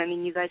bedroom, I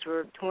mean, you guys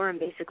were touring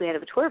basically out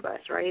of a tour bus,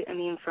 right? I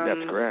mean, from...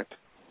 That's correct.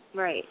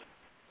 Right.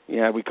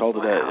 Yeah, we called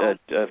it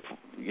a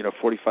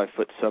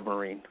 45-foot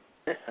submarine.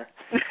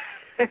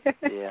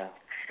 Yeah.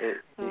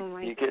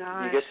 You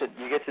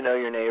get to know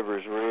your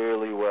neighbors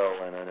really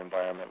well in an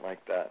environment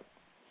like that.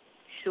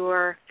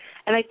 Sure.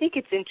 And I think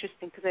it's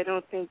interesting because I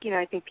don't think, you know,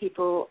 I think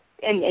people,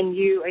 and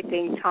you, I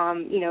think,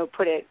 Tom, you know,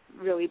 put it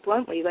really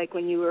bluntly, like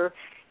when you were,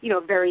 you know,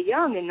 very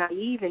young and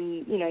naive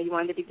and, you know, you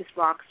wanted to be this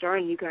rock star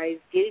and you guys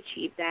did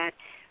achieve that.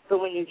 But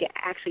when you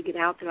actually get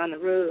out there on the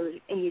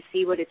road and you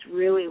see what it's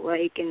really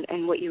like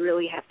and what you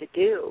really have to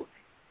do,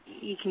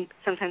 you can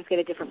sometimes get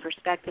a different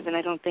perspective. And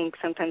I don't think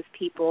sometimes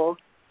people,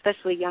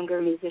 especially younger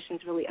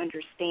musicians, really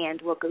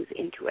understand what goes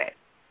into it.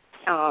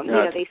 You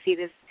know, they see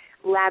this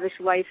lavish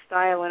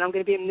lifestyle and I'm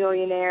going to be a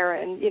millionaire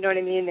and you know what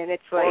I mean, and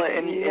it's like,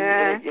 and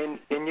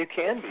you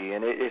can be,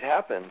 and it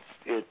happens.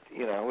 It,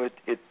 you know,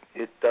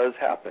 it does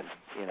happen,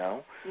 you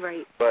know.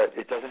 Right. But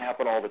it doesn't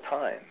happen all the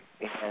time.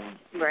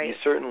 And right.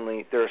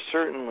 there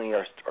certainly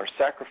are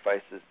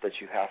sacrifices that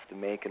you have to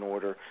make in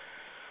order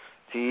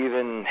to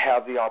even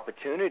have the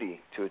opportunity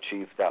to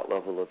achieve that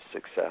level of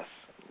success.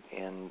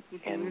 and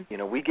you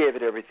know, we gave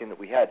it everything that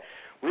we had.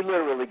 We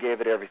literally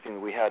gave it everything that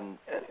we had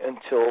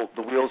until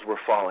the wheels were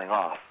falling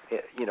off.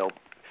 You know,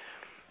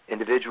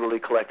 individually,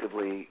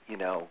 collectively, you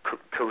know,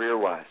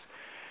 career-wise,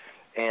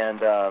 and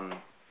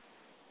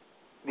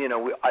you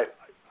know,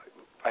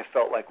 I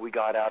felt like we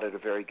got out at a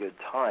very good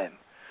time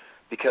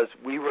because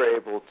we were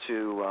able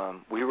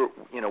to we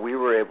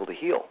were able to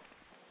heal.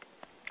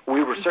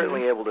 We were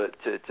certainly able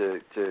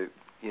to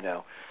you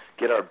know,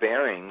 get our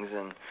bearings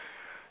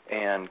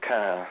and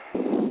kind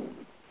of,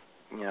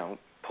 you know,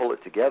 pull it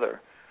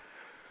together.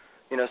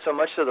 You know, so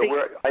much so that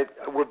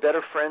we're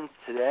better friends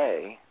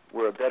today.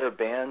 We're a better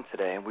band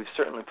today, and we've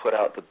certainly put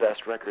out the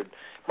best record.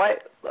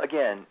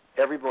 Again,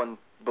 everyone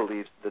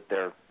believes that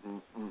their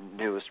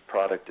newest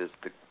product is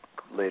the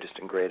latest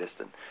and greatest,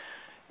 and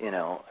you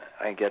know,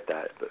 I get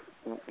that, but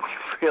we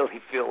really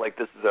feel like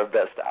this is our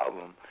best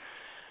album.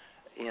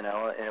 You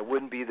know, and it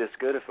wouldn't be this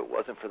good if it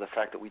wasn't for the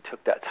fact that we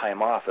took that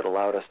time off. It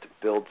allowed us to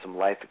build some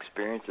life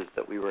experiences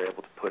that we were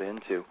able to put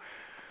into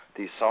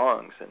these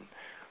songs, and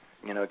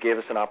you know, it gave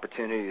us an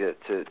opportunity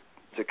to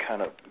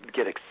kind of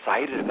get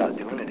excited about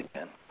doing it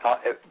again,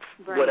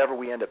 whatever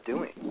we end up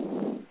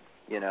doing.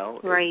 You know,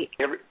 right?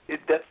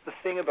 That's the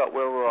thing about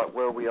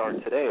where we are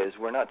today is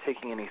we're not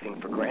taking anything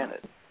for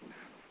granted.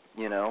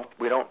 You know,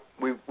 we don't.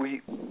 We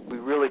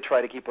really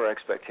try to keep our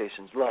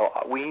expectations low.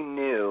 We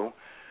knew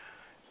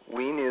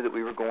that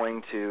we were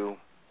going to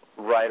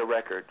write a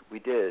record. We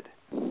did,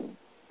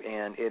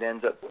 and it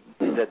ends up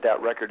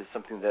that record is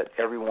something that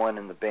everyone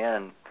in the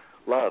band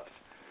loves.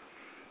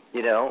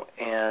 You know,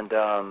 and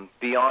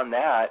beyond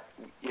that,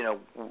 you know,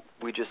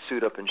 we just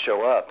suit up and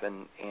show up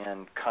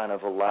and kind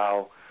of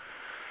allow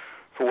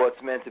for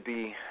what's meant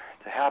to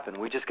happen.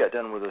 We just got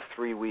done with a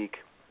 3-week,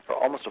 or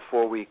almost a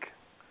 4-week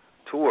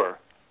tour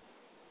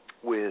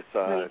with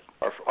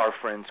our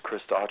friends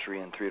Chris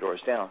Daughtry and Three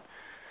Doors Down.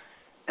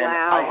 And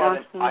wow,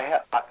 awesome.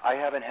 I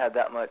haven't had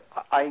that much.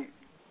 I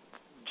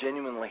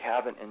genuinely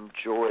haven't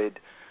enjoyed.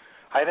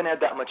 I haven't had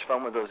that much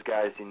fun with those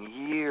guys in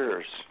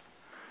years.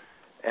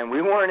 And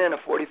we weren't in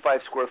a 45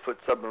 square foot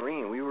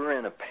submarine. We were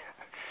in a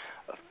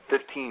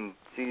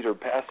 15-seater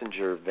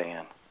passenger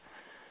van.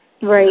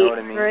 Right. You know what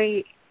I mean?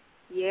 Right.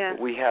 Yeah.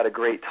 We had a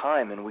great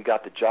time and we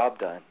got the job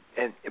done.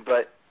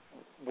 But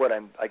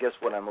I guess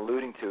what I'm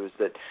alluding to is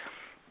that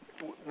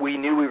we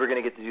knew we were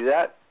going to get to do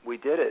that. We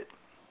did it.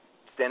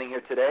 Standing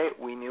here today,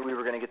 we knew we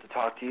were going to get to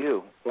talk to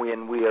you,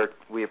 and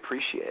we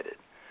appreciate it.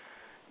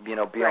 You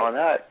know, beyond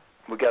that,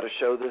 we got a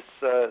show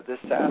this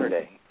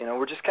Saturday. You know,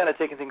 we're just kind of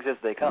taking things as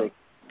they come.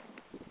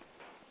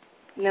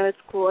 No, it's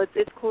cool.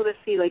 It's cool to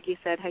see, like you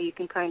said, how you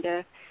can kind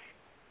of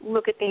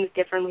look at things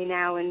differently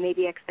now, and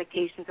maybe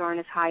expectations aren't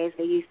as high as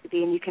they used to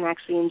be, and you can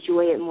actually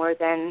enjoy it more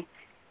than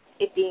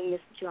it being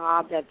this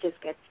job that just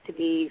gets to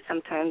be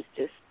sometimes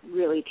just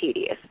really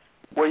tedious.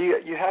 Well,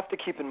 you have to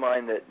keep in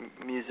mind that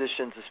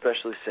musicians,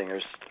 especially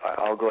singers,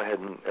 I'll go ahead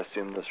and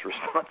assume this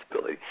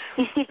responsibility.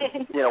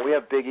 You know, we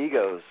have big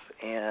egos,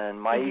 and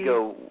my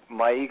ego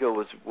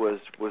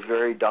was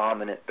very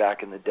dominant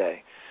back in the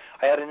day.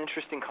 I had an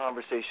interesting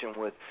conversation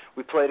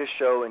we played a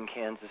show in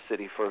Kansas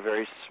City for a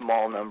very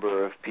small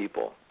number of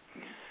people.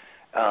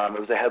 It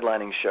was a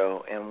headlining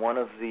show, and one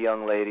of the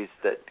young ladies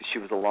that she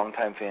was a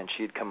longtime fan,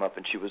 she'd come up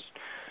and she was,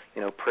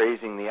 you know,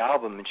 praising the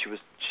album, and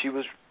she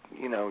was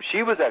you know,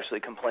 she was actually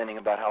complaining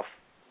about how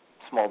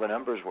small the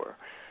numbers were.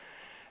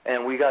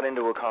 And we got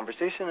into a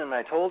conversation, and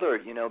I told her,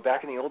 you know,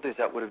 back in the old days,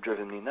 that would have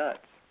driven me nuts.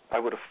 I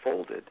would have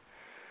folded,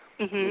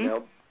 you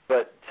know.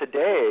 But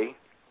today,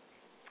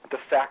 the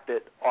fact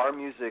that our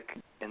music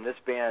in this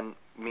band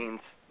means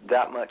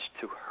that much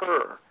to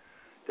her,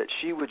 that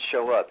she would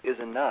show up, is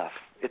enough.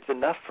 It's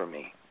enough for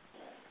me,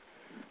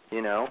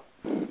 you know.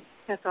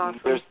 That's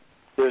awesome.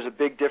 There's a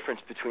big difference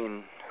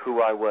between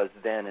who I was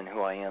then and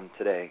who I am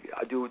today.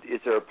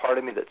 Is there a part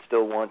of me that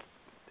still wants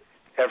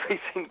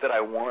everything that I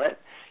want?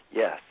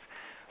 Yes.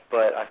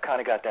 But I've kind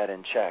of got that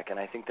in check, and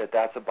I think that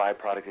that's a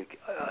byproduct,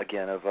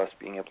 again, of us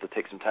being able to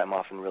take some time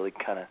off and really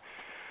kind of,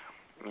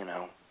 you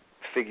know,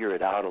 figure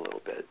it out a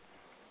little bit.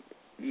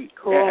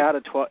 Cool. Yeah, add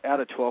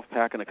a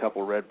 12-pack and a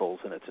couple Red Bulls,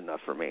 and it's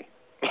enough for me.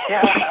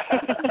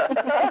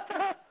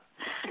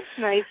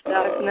 Nice,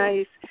 Doc,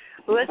 nice.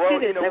 Well, let's do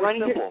this. You know, I want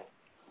to hear.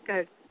 Go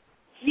ahead.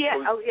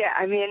 Yeah. Oh, yeah.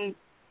 I mean,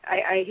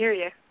 I hear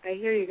you. I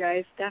hear you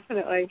guys,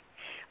 definitely.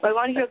 Well, I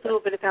want to hear a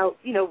little bit about,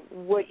 you know,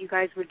 what you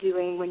guys were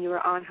doing when you were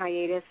on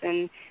hiatus,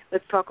 and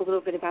let's talk a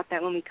little bit about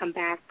that when we come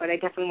back. But I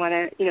definitely want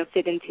to, you know,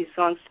 fit into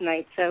songs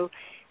tonight. So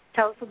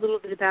tell us a little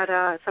bit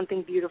about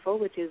Something Beautiful,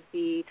 which is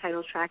the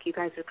title track you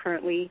guys are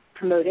currently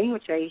promoting,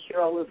 which I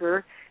hear all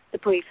over the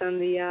place on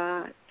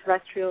the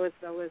terrestrial as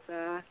well as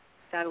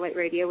satellite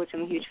radio, which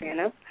I'm a huge fan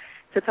of.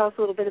 So tell us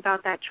a little bit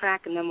about that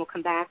track, and then we'll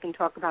come back and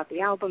talk about the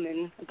album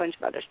and a bunch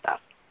of other stuff.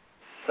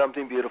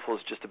 Something Beautiful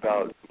is just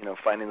about, you know,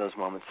 finding those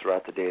moments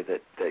throughout the day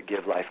that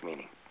give life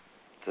meaning.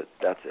 So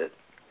that's it.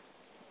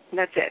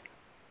 That's it.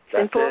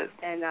 That's Simple. it.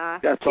 And,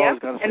 that's all I was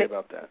going to say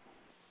about that.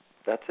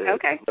 That's it.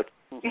 Okay.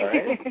 All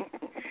right.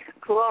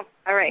 Cool.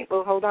 All right.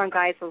 Well, hold on,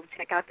 guys. We'll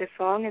check out this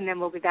song, and then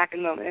we'll be back in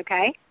a moment,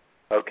 okay?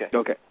 Okay.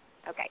 Okay.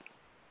 Okay.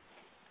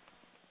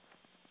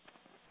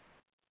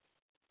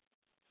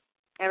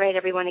 All right,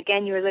 everyone.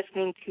 Again, you're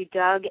listening to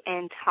Doug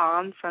and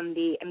Tom from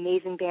the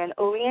amazing band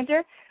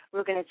Oleander.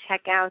 We're going to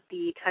check out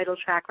the title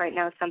track right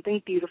now,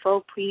 Something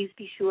Beautiful. Please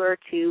be sure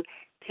to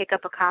pick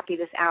up a copy of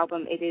this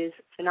album. It is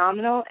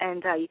phenomenal,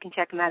 and you can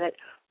check them out at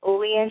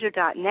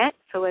oleander.net.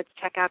 So let's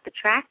check out the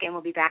track, and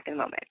we'll be back in a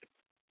moment.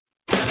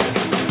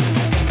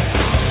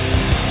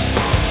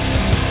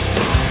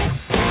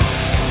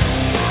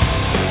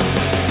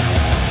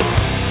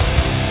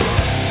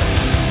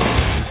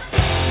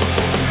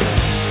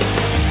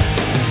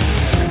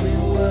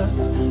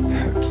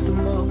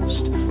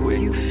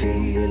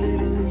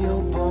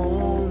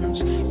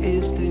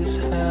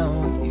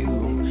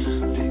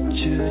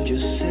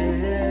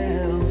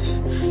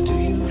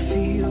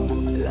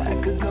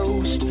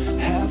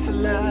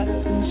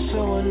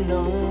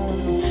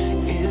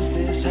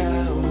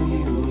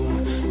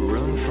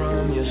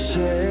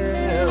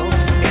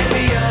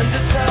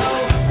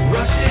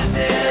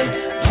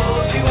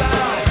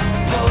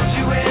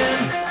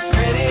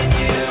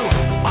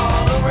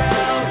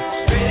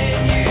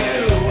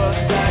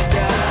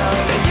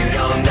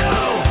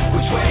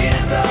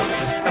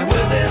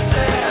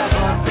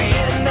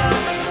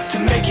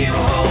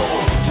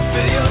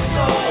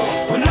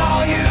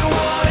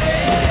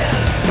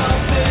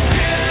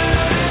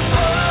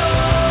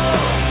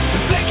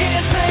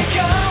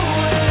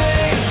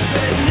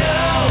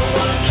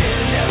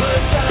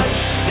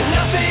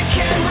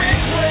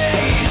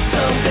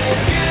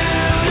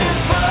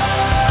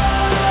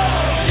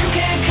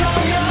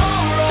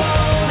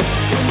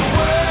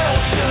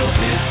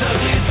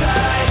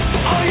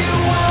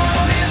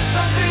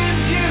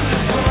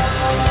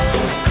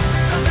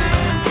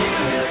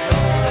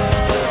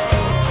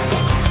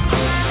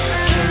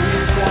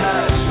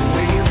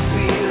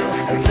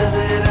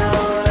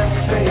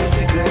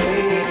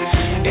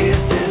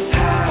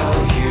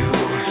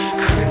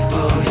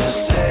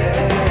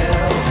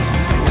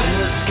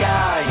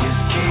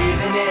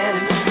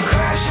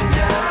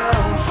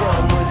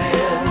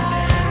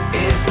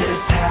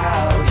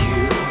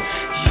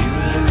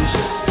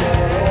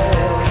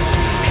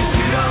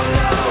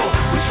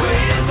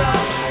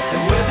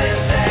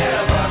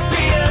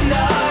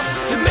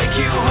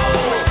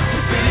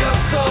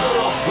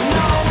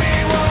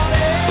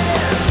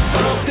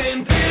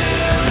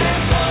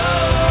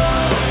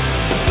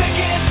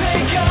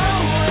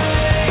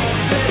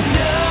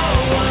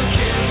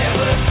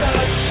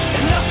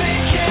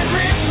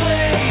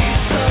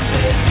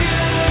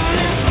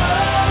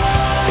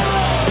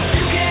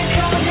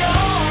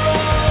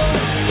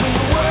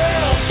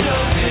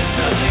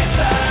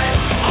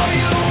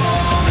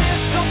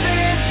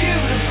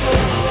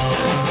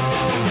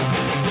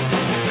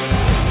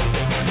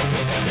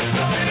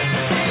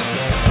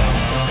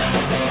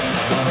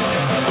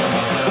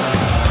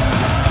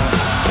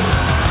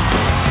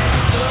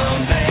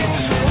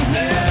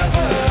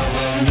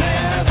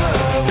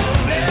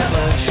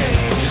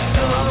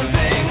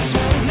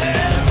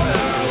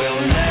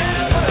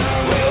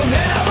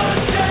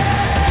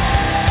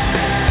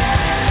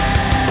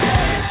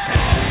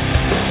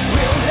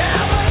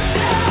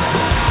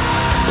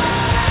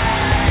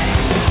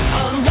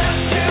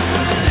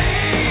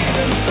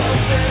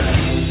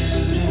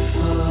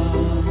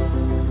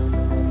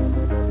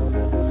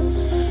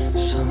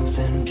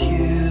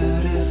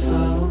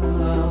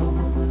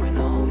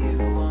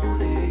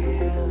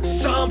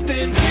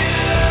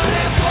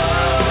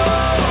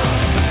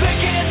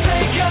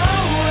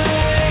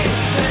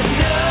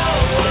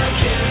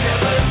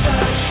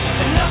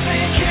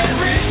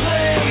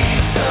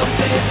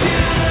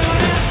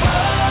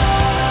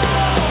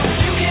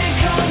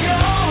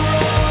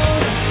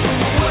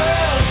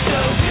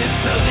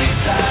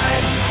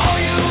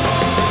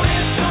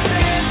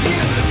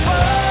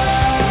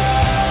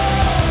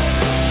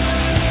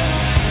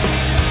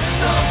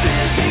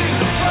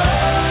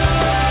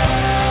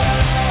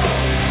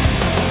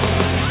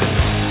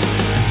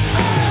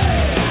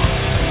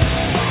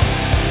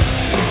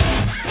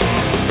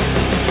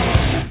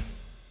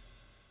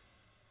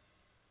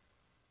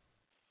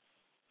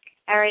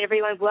 All right,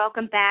 everyone,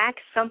 welcome back.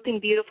 Something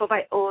Beautiful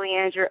by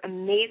Oleander,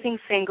 amazing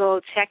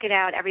single. Check it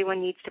out. Everyone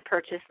needs to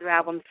purchase their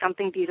album,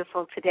 Something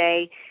Beautiful,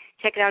 today.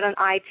 Check it out on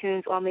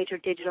iTunes, all major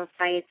digital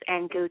sites,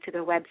 and go to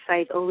their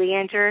website,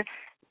 oleander.net.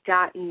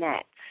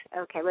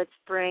 Okay, let's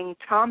bring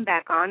Tom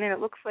back on, and it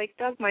looks like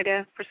Doug might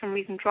have, for some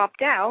reason,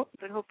 dropped out,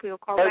 but hopefully he'll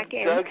call back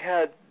in. Doug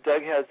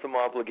had some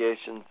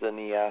obligations, and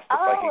he asked if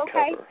I could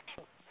cover.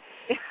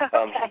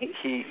 Okay.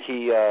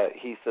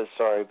 He says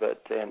sorry,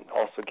 but and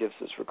also gives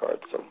his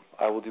regards. So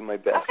I will do my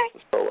best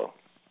as solo.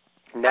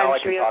 Now I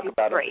can talk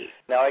about him.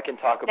 Now I can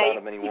talk about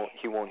him, and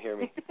he won't hear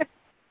me.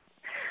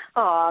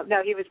 Oh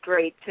no, he was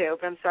great too.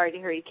 But I'm sorry to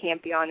hear he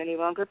can't be on any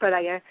longer. But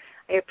I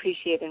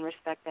appreciate and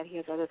respect that he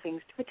has other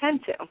things to attend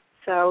to.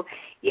 So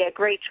yeah,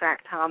 great track,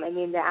 Tom. I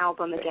mean, the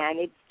album again.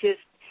 It's just.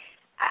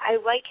 I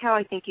like how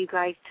I think you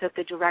guys took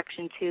the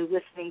direction to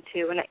listening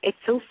to, and it's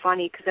so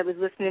funny because I was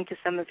listening to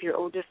some of your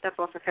older stuff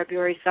off of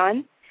February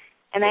Sun,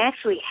 and I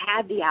actually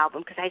had the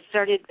album because I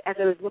started, as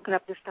I was looking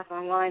up this stuff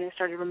online, I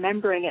started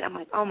remembering it. I'm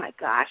like, oh my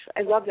gosh,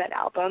 I love that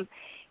album.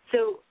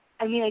 So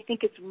I mean, I think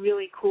it's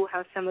really cool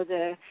how some of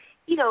the,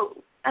 you know,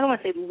 I don't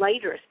want to say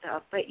lighter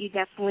stuff, but you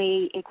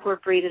definitely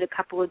incorporated a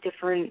couple of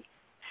different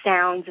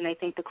sounds, and I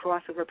think the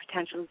crossover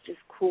potential is just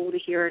cool to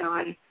hear it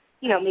on,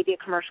 you know, maybe a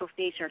commercial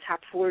station or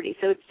top 40.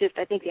 So it's just,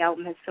 I think the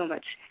album has so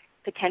much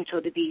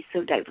potential to be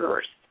so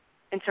diverse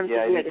in terms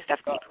of where the stuff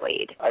can be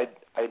played. I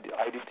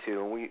do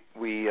too.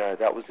 We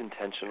that was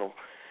intentional.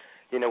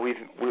 You know,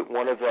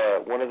 one of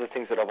the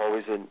things that I've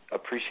always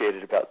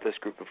appreciated about this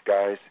group of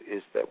guys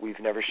is that we've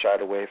never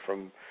shied away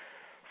from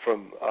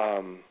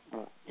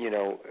you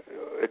know,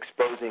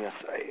 exposing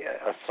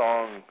a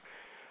song.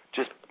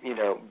 Just, you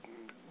know,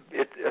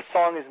 a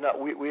song is not,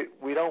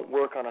 we don't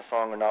work on a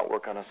song or not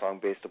work on a song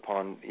based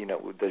upon, you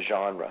know, the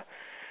genre.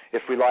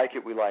 If we like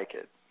it, we like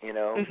it, you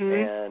know.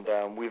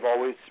 And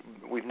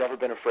we've never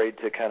been afraid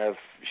to kind of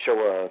show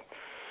a,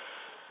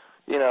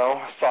 you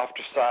know,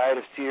 softer side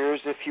of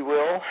Sears, if you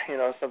will, you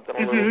know, something a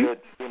little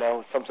bit, you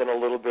know, something a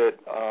little bit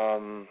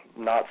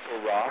not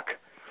so rock.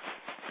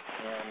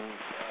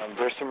 And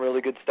there's some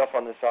really good stuff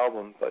on this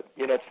album. But,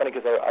 you know, it's funny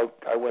because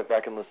I went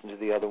back and listened to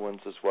the other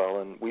ones as well,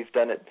 and we've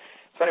done it.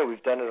 It's funny,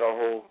 we've done it our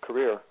whole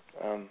career.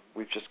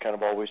 We've just kind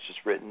of always just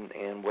written,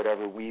 and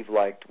whatever we've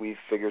liked, we've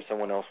figured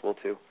someone else will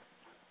too.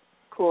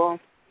 Cool.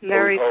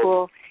 Very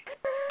cool.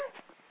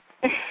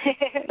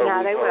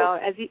 No, they will.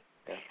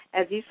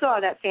 As you saw,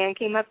 that fan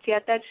came up to you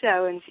at that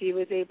show, and she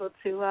was able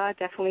to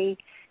definitely,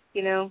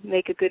 you know,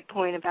 make a good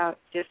point about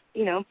just,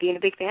 you know, being a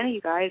big fan of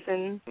you guys,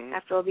 and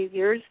after all these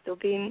years, still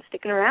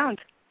sticking around.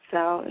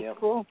 So it's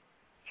cool.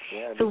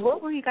 Yeah, so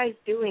what were you guys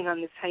doing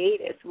on this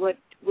hiatus? What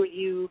were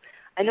you?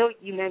 I know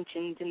you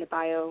mentioned in the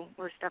bio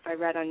or stuff I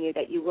read on you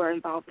that you were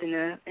involved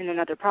in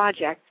another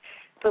project,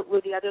 but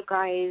were the other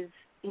guys,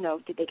 you know,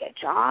 did they get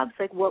jobs?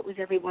 Like, what was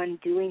everyone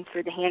doing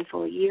for the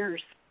handful of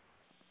years?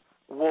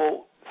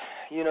 Well,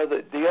 you know,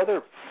 the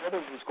other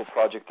musical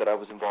project that I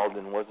was involved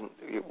in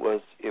it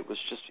was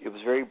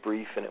very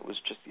brief, and it was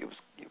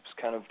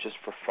kind of just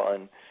for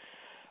fun.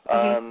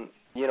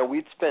 You know,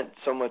 we'd spent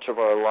so much of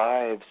our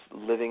lives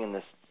living in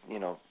this, you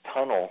know,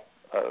 tunnel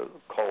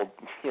called,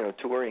 you know,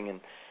 touring and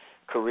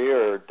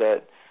career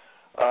that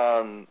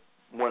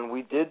when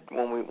we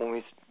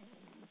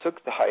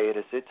took the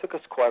hiatus, it took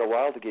us quite a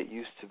while to get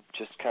used to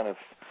just kind of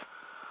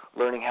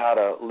learning how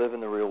to live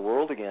in the real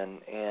world again,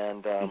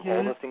 and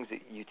all the things that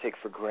you take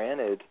for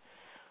granted,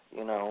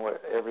 you know,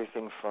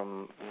 everything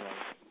from, you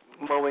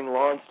know, mowing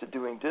lawns to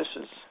doing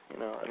dishes, you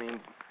know. I mean,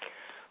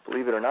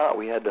 believe it or not,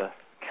 we had to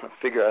kind of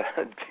figure out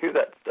how to do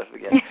that stuff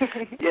again.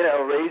 You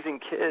know, raising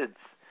kids.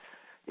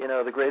 You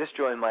know, the greatest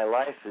joy in my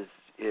life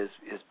is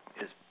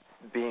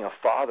being a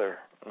father.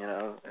 You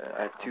know,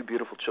 I have two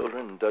beautiful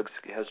children, and Doug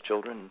has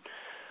children.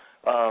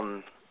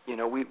 You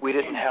know, we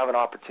didn't have an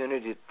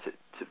opportunity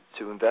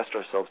to invest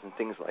ourselves in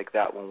things like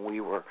that when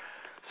we were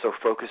so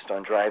focused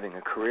on driving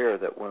a career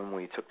that when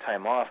we took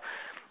time off,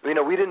 you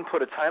know, we didn't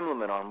put a time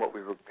limit on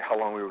how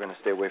long we were going to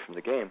stay away from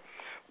the game.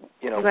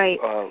 You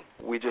know,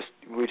 we just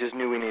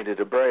knew we needed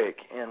a break,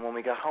 and when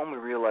we got home, we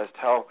realized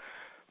how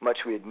much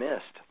we had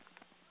missed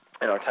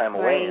in our time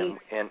away,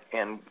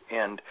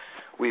 and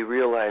we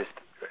realized,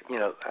 you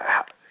know,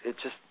 it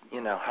just,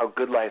 you know, how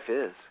good life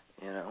is,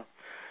 you know.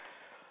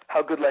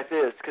 How good life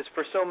is, because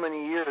for so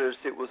many years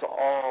it was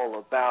all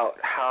about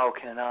how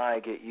can I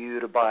get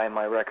you to buy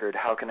my record,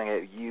 how can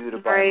I get you to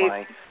buy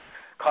my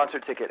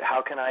concert ticket,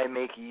 how can I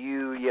make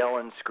you yell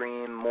and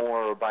scream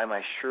more or buy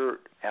my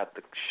shirt at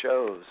the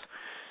shows,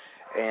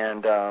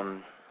 and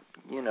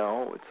you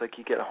know, it's like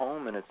you get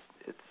home and it's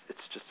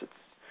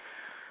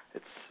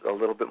a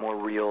little bit more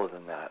real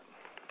than that.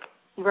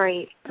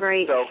 Right.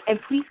 So, and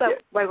please,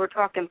 while we're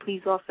talking,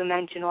 please also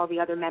mention all the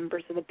other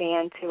members of the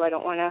band, too. I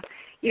don't want to,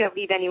 you know,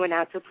 leave anyone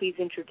out, so please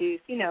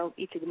introduce, you know,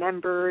 each of the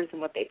members and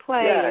what they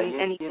play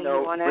and anything you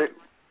want to...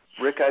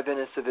 Rick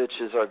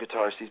Ivanisevich is our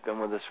guitarist. He's been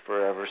with us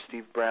forever.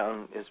 Steve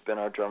Brown has been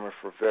our drummer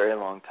for a very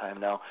long time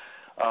now.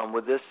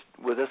 With this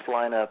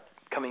lineup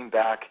coming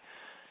back,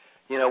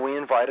 you know, we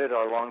invited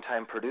our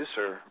longtime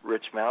producer,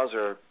 Rich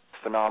Mauser,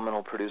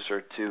 phenomenal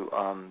producer, to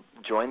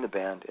join the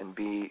band and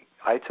be...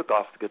 I took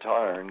off the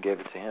guitar and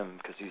gave it to him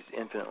because he's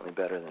infinitely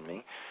better than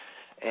me,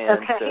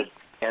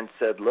 and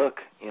said, look,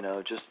 you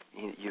know, just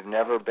you've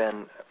never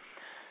been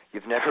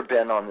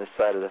on this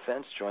side of the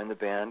fence. Join the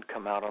band,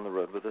 come out on the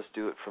road with us,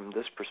 do it from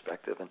this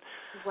perspective, and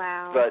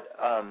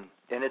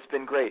and it's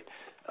been great.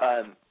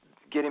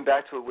 Getting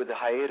back to it with the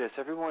hiatus,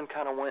 everyone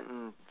kind of went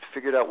and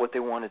figured out what they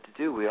wanted to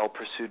do. We all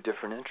pursued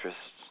different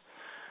interests.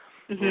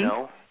 You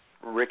know,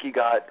 Ricky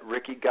got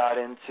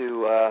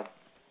into.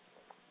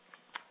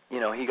 You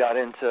know, he got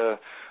into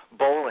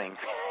bowling.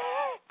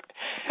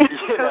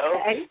 You know,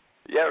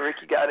 yeah,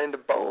 Ricky got into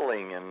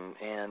bowling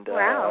and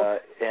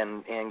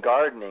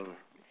gardening.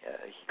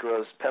 He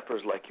grows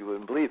peppers like you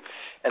wouldn't believe.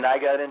 And I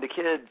got into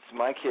kids,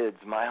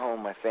 my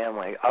home, my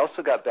family. I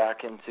also got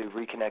back into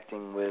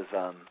reconnecting with,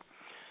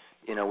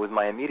 you know, with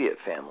my immediate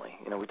family.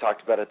 You know, we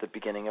talked about at the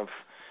beginning of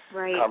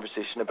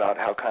conversation about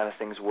how kind of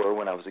things were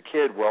when I was a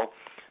kid. Well,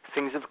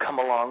 things have come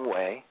a long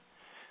way,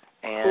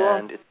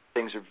 and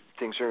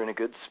Things are in a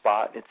good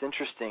spot. It's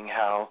interesting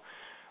how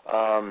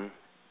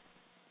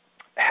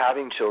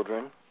having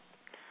children,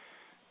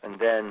 and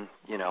then,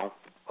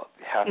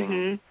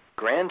 having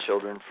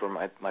grandchildren for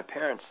my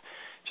parents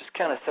just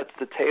kind of sets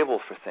the table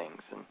for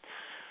things. And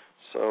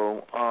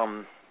so,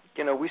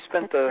 we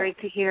spent That's great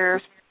to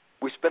hear.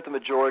 We spent the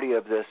majority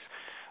of this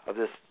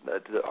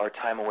our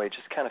time away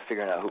just kind of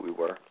figuring out who we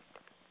were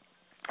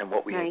and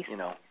what we, nice.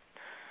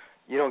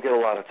 You don't get a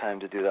lot of time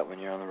to do that when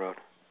you're on the road.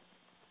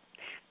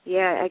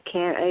 Yeah, I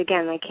can't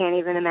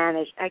even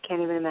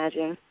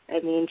imagine. I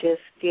mean,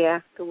 just,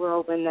 the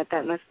whirlwind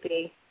that must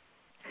be.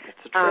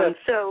 It's a trip.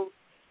 So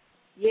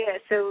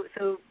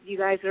you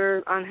guys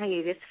are on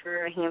hiatus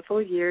for a handful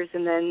of years,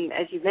 and then,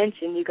 as you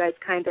mentioned, you guys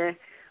kind of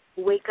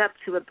wake up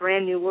to a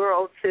brand new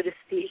world, so to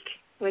speak,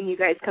 when you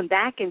guys come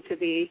back into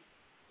the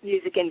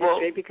music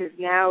industry, because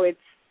now it's,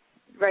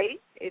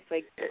 right? It's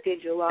like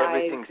digitalized.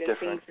 Everything's and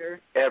different. Things are,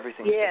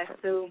 everything's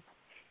different. So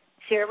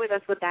share with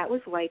us what that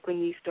was like when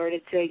you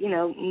started to,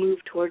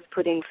 move towards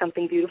putting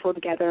something beautiful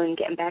together and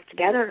getting back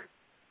together.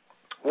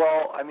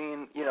 Well, I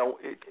mean,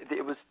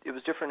 it was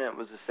different, and it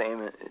was the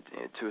same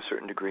to a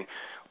certain degree.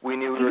 We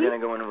knew we were going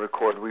to go in and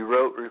record. We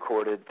wrote,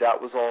 recorded. That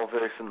was all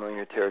very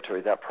familiar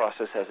territory. That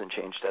process hasn't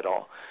changed at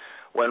all.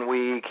 When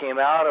we came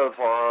out of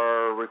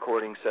our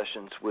recording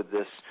sessions with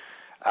this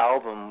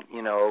album,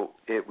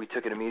 we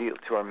took it immediately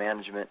to our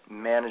management.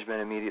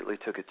 Management immediately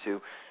took it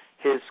to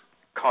his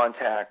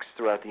contacts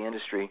throughout the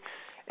industry.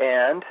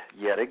 And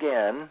yet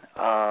again,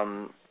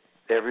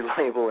 every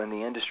label in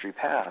the industry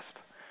passed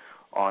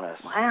on us.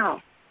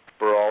 Wow.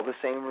 For all the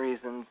same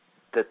reasons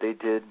that they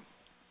did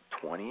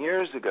 20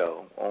 years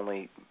ago,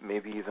 only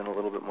maybe even a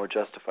little bit more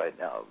justified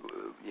now,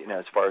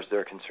 as far as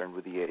they're concerned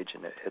with the age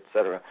and et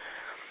cetera.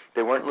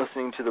 They weren't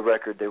listening to the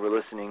record. They were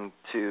listening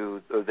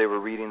to, or they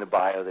were reading the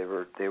bio. They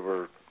were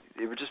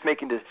just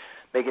making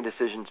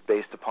decisions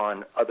based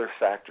upon other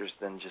factors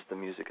than just the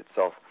music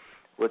itself,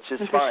 which is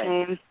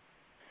fine.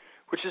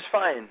 Which is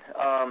fine.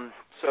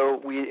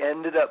 So we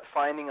ended up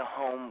finding a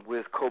home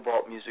with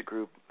Cobalt Music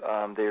Group.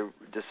 They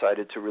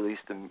decided to release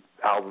the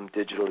album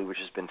digitally, which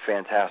has been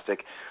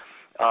fantastic.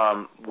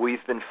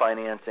 We've been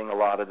financing a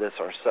lot of this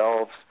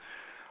ourselves.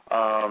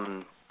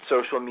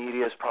 Social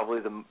media is probably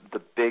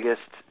the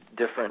biggest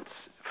difference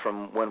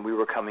from when we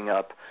were coming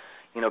up.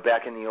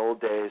 Back in the old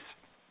days,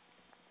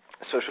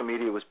 social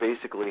media was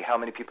basically how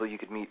many people you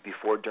could meet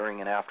before,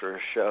 during, and after a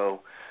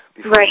show,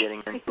 before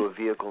getting into a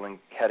vehicle and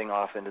heading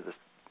off into the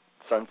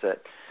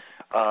sunset.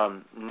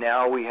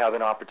 Now we have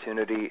an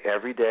opportunity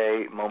every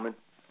day,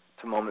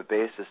 moment-to-moment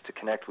basis, to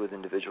connect with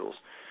individuals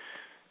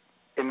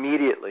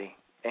immediately,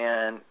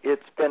 and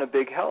it's been a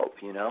big help,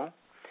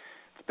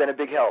 It's been a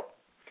big help.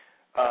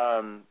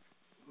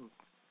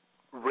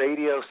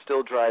 Radio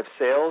still drives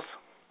sales.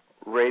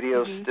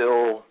 Radio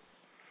still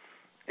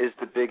is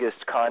the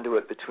biggest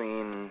conduit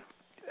between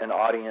an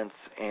audience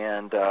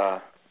and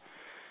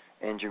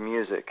your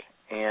music.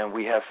 And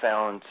we have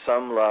found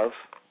some love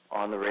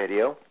on the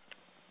radio,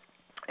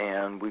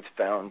 and we've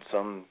found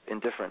some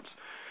indifference,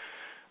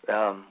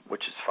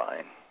 which is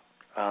fine.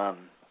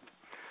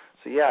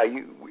 So yeah,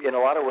 in a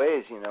lot of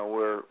ways,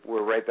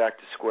 we're right back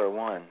to square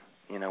one.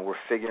 We're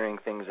figuring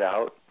things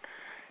out,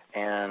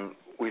 and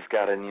we've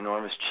got an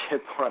enormous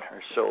chip on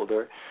our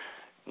shoulder.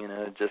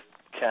 Just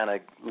kind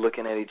of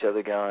looking at each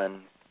other,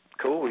 going,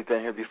 "Cool, we've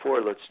been here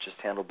before. Let's just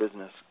handle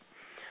business."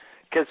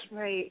 Because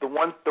the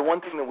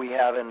one thing that we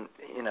have,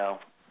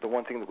 the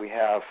one thing that we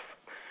have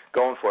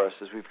going for us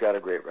is we've got a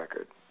great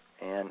record.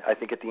 And I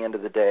think at the end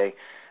of the day,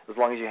 as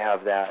long as you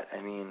have that,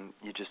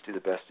 you just do the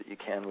best that you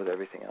can with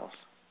everything else.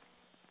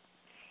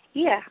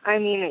 Yeah,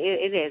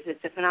 it is.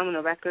 It's a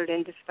phenomenal record,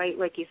 and despite,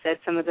 like you said,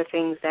 some of the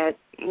things that,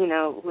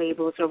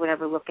 labels or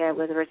whatever look at,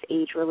 whether it's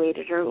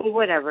age-related or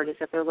whatever it is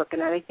that they're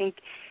looking at, I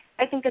think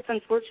it's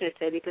unfortunate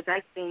today, because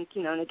I think,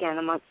 and again,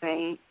 I'm not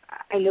saying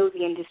I know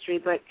the industry,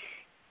 but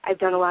I've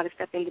done a lot of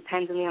stuff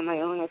independently on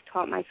my own. I've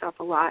taught myself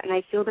a lot, and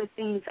I feel that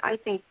things,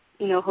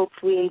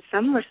 hopefully in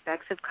some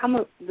respects have come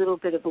a little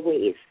bit of a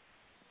ways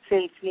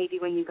since maybe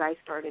when you guys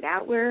started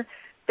out, where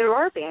there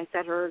are bands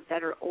that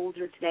are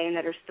older today and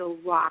that are still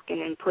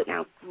rocking and putting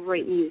out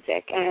great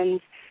music. And,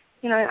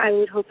 I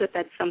would hope that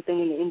that's something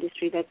in the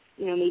industry that's,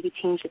 maybe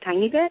changed a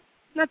tiny bit.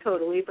 Not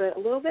totally, but a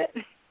little bit.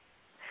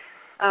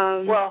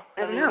 I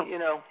don't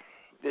know.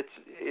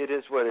 It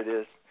is what it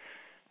is.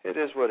 It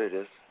is what it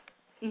is.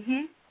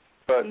 Mhm.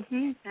 But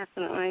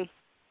definitely.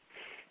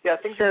 Yeah,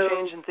 things have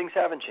changed and things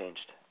haven't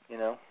changed.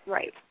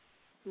 Right.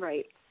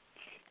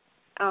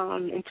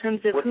 In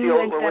terms of what's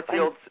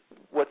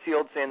the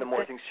old saying? The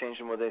more things change,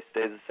 the more they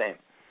stay the same.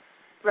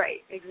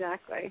 Right.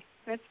 Exactly.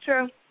 That's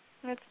true.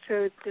 It's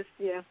just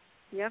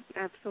Yep.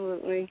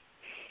 Absolutely.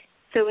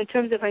 So in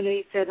terms of, I know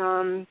you said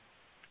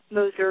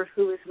Moser,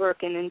 who was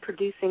working and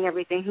producing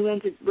everything,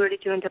 where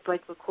did you end up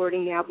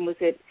recording the album? Was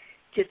it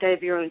just out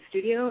of your own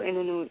studio and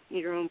in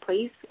your own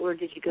place, or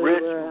did you go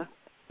to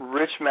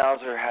Rich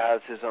Mauser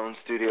has his own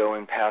studio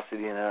in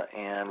Pasadena,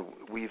 and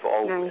we've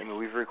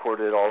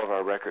recorded all of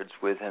our records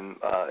with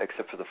him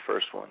except for the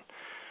first one.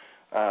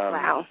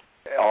 Wow.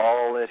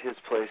 All at his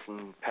place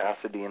in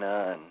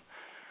Pasadena,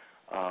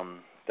 and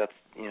that's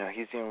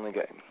he's the only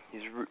guy.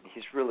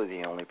 He's really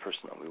the only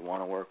person that we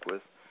want to work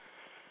with.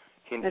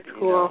 That's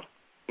cool.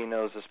 He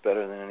knows us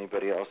better than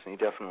anybody else, and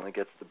he definitely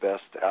gets the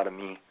best out of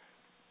me.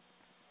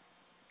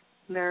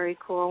 Very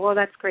cool. Well,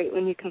 that's great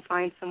when you can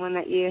find someone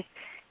that you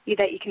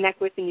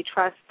connect with and you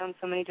trust on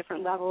so many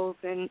different levels,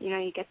 and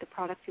you get the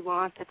products you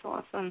want. That's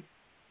awesome.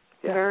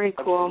 Yeah, very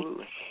cool.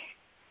 Absolutely.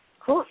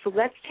 Cool. So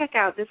let's check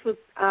out. This was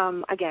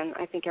again,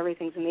 I think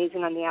everything's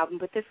amazing on the album,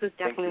 but this was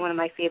definitely one of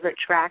my favorite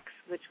tracks,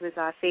 which was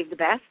 "Save the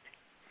Best."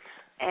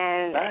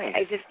 And nice.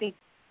 I just think,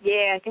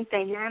 I think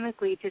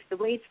dynamically, just the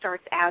way it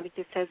starts out, it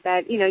just has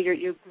that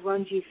your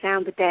grungy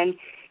sound, but then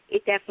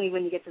it definitely,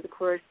 when you get to the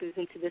chorus, goes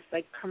into this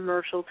like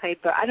commercial type.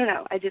 But I don't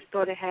know. I just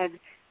thought it had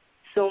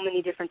so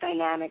many different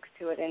dynamics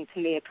to it, and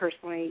to me, it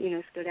personally,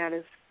 stood out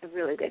as a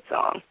really good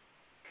song.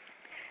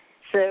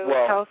 So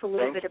tell us a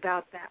little bit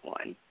about that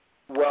one.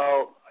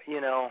 Well,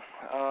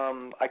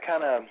 I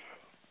kind of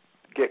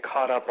get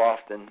caught up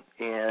often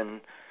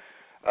in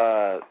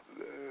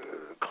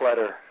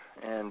clutter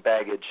and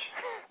baggage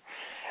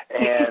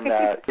and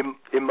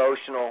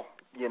emotional,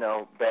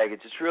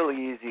 baggage. It's really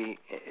easy.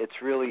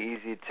 It's really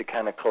easy to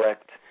kind of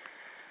collect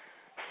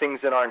things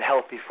that aren't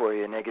healthy for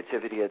you,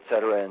 negativity,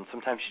 etc. And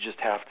sometimes you just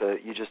have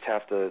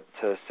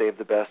to save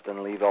the best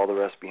and leave all the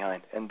rest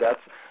behind. And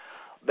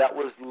that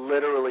was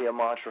literally a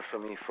mantra for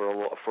me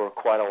for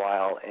quite a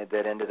while, and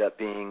that ended up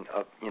being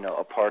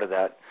a part of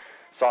that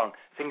song.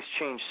 Things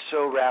change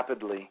so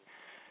rapidly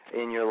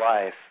in your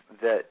life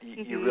that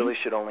you really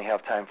should only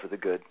have time for the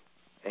good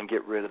and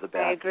get rid of the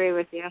bad. I agree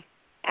with you.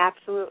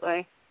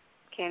 Absolutely.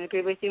 Can't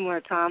agree with you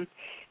more, Tom.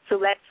 So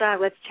let's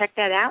check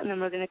that out, and then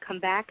we're going to come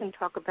back and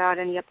talk about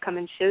any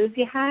upcoming shows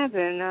you have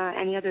and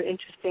any other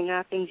interesting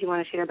things you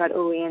want to share about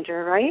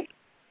Oleander, right?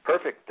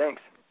 Perfect.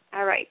 Thanks.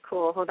 All right.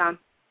 Cool. Hold on.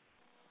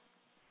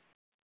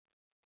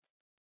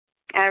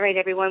 All right,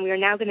 everyone. We are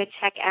now going to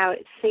check out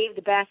Save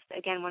the Best,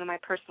 again, one of my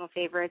personal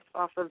favorites,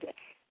 off of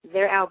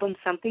their album,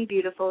 Something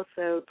Beautiful.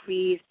 So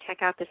please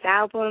check out this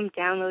album,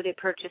 download it,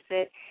 purchase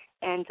it,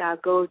 and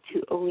go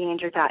to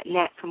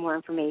oleander.net for more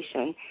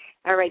information.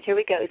 All right, here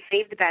we go.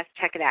 Save the Best.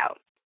 Check it out.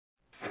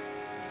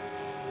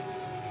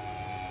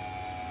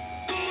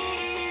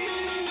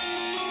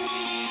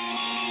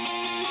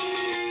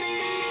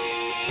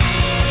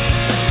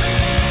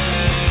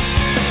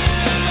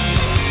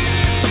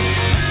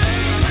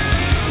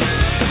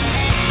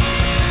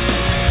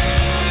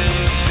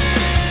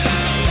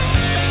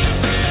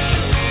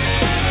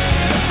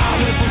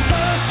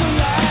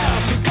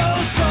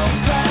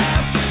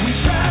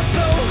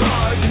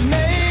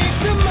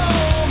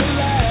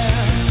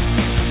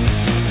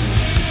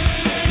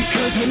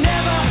 Because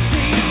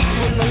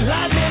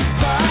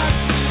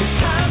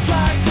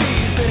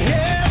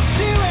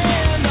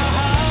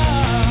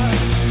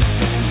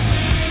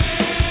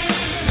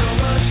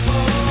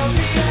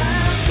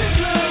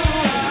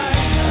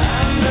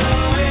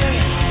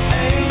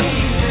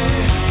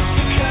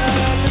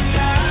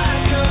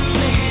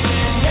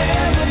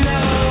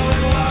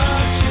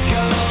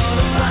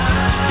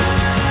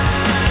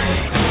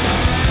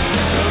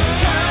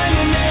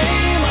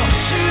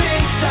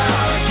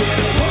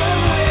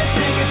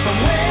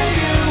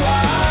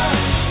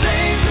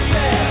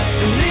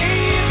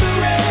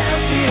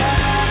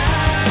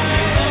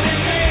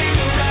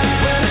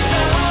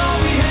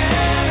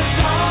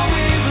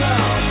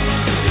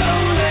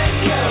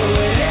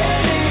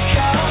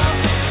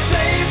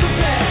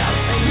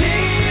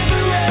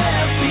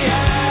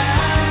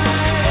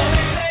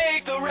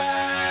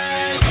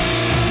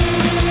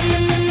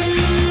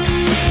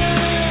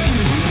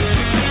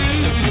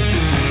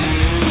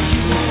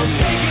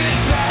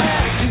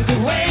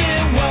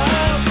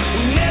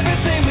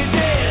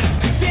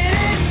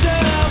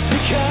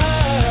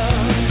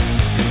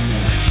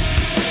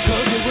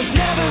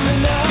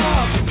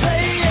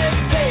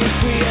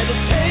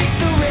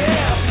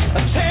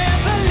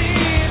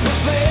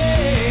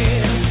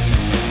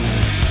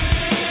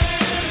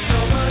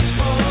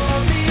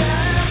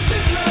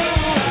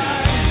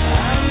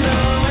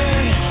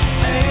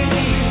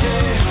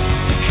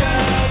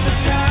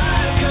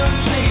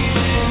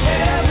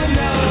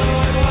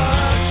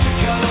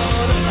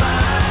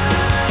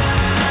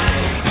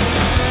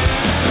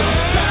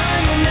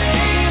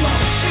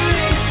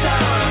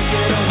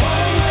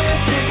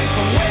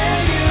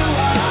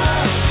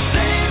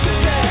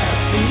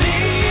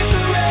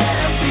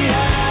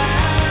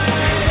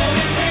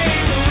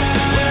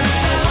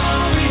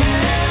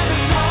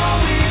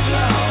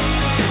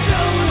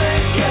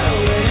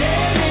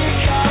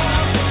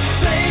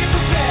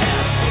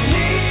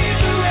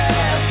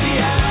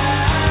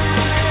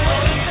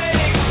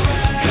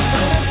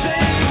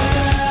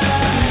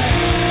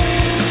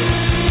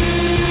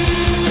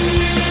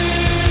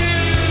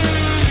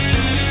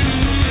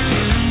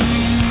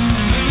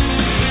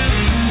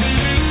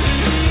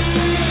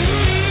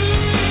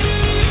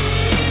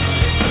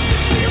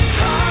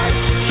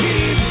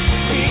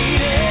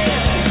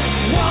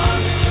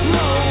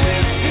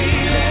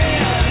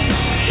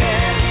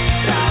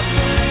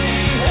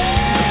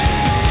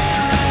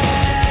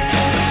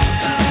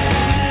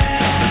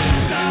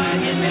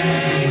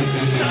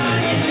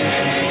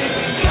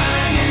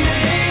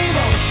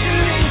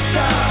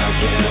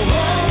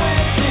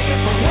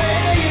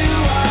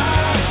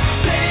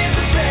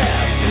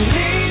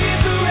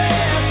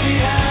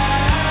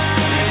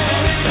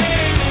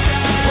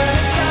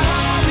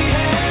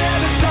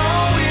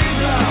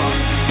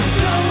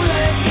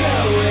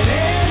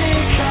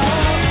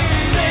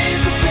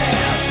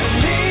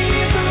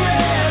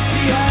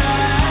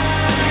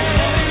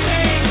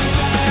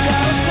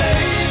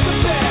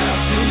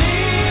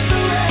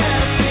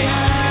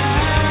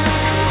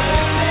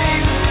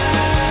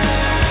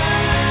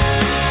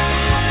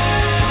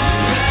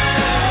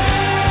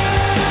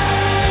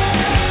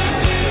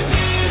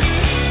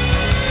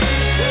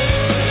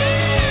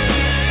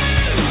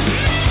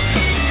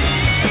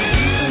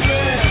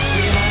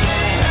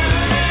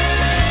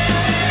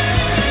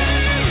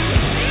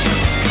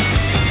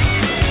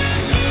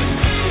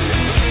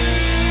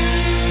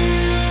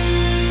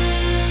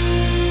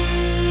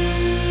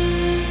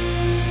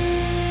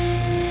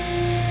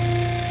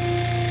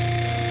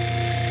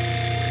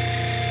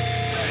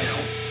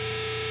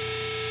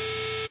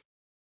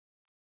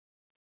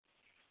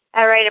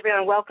right,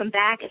 everyone, welcome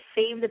back.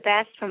 Save the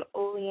Best from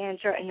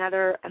Oleander,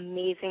 another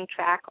amazing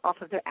track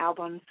off of their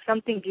album,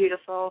 Something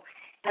Beautiful.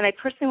 And I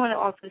personally want to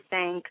also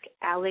thank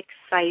Alex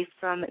Seif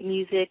from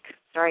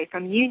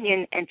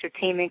Union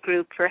Entertainment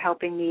Group for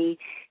helping me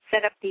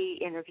set up the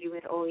interview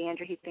with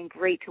Oleander. He's been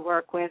great to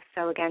work with.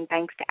 So, again,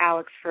 thanks to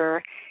Alex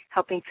for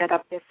helping set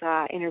up this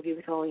interview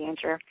with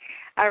Oleander.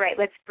 All right,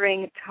 let's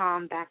bring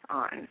Tom back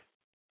on.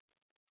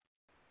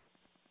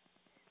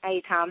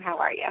 Hey, Tom, how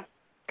are you?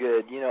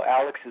 Good. You know,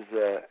 Alex is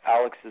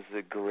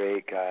a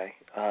great guy.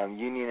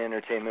 Union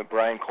Entertainment,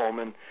 Brian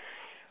Coleman.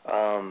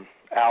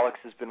 Alex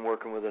has been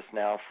working with us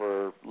now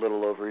for a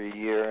little over a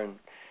year, and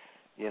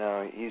you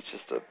know he's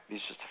just a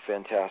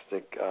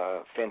fantastic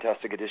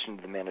addition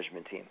to the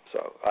management team.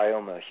 So I owe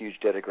him a huge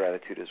debt of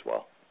gratitude as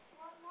well.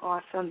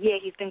 Awesome. Yeah,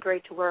 he's been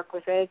great to work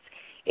with.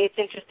 It's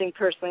interesting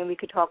personally, and we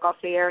could talk off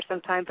the air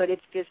sometime, but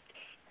it's just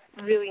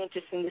really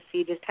interesting to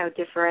see just how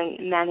different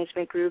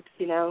management groups,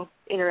 you know,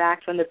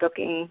 interact when they're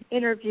booking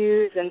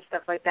interviews and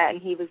stuff like that. And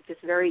he was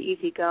just very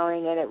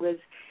easygoing, and it was,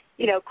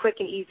 you know, quick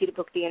and easy to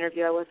book the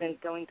interview. I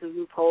wasn't going through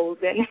loopholes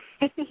and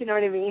you know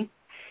what I mean?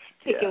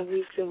 Taking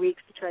weeks and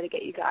weeks to try to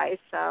get you guys.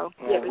 So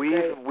yeah,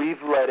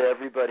 we've let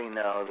everybody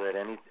know that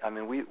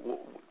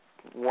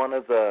one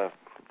of the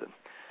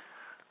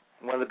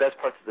best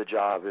parts of the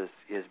job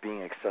is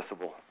being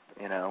accessible.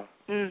 You know,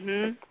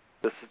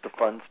 This is the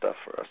fun stuff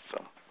for us.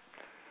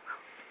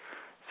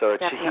 So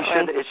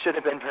it should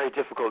have been very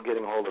difficult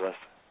getting a hold of us.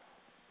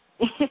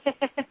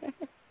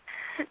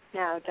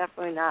 No,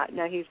 definitely not.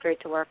 No, he's great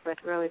to work with,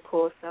 really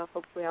cool. So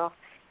hopefully I'll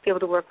be able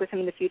to work with him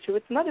in the future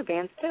with some other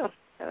bands too.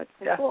 So it's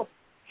been cool.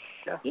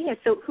 Yeah.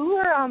 So who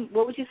are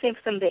what would you say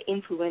some of the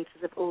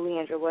influences of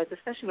Oleander was,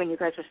 especially when you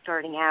guys were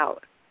starting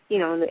out, you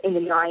know, in the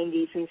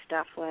 90s and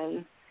stuff,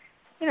 when,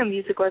 you know,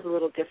 music was a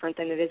little different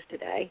than it is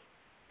today?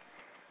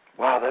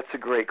 Wow, that's a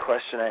great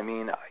question. I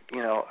mean,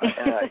 you know,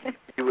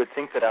 you would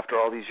think that after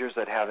all these years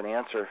I'd have an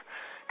answer,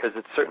 because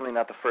it's certainly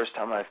not the first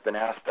time I've been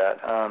asked that.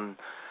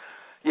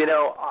 You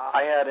know,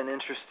 I had a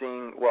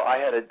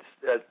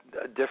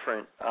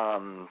different,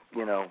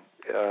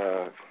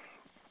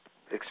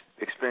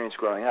 experience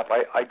growing up.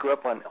 I grew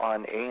up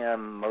on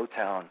AM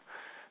Motown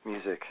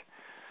music,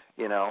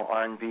 you know,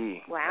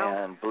 R&B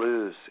and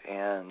blues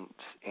and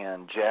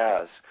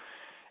jazz,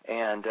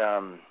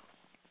 and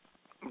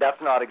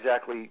that's not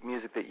exactly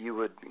music that you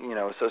would, you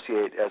know,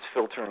 associate as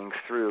filtering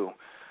through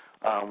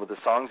with the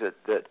songs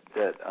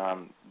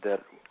that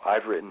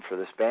I've written for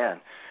this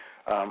band.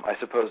 I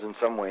suppose in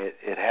some way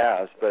it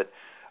has, but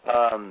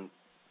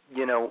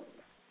you know,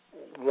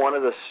 one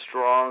of the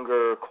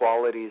stronger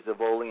qualities of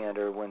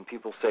Oleander, when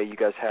people say you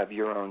guys have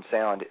your own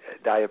sound,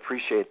 I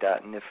appreciate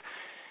that, and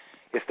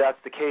if that's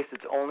the case,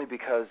 it's only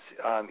because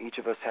each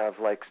of us have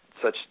like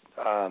such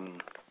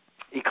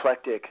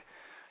eclectic,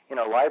 you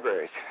know,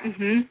 libraries.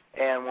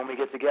 And when we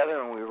get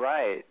together and we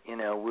write, you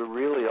know, we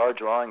really are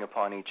drawing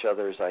upon each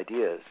other's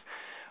ideas.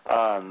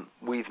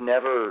 We've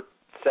never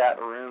sat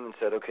in a room and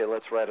said, okay,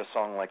 let's write a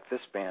song like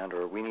this band,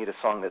 or we need a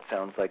song that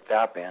sounds like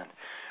that band.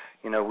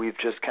 You know, we've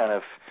just kind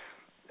of,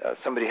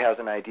 somebody has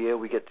an idea,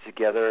 we get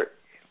together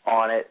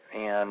on it,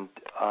 and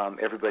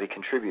everybody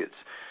contributes.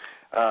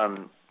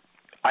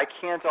 I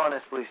can't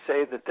honestly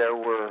say that there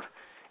were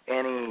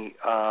any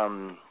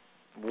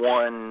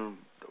 1,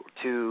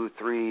 2,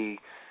 3,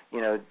 you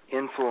know,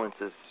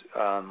 influences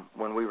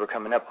when we were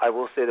coming up. I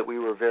will say that we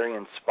were very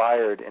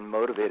inspired and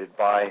motivated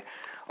by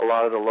a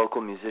lot of the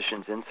local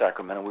musicians in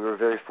Sacramento. We were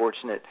very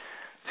fortunate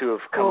to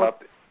have come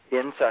up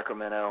in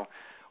Sacramento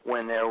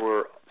when there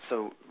were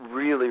some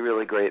really,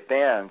 really great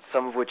bands,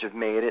 some of which have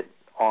made it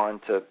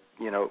on to,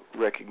 you know,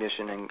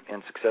 recognition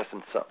and success,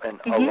 and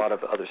a lot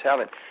of others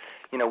haven't.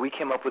 You know, we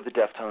came up with the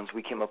Deftones,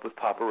 we came up with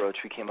Papa Roach,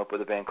 we came up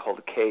with a band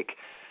called Cake,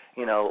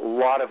 you know, a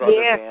lot of other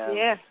bands.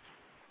 Yeah.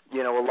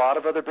 You know, a lot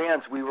of other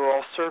bands, we were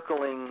all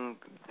circling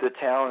the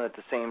town at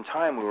the same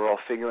time. We were all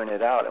figuring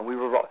it out, and we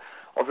were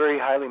all very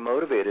highly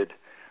motivated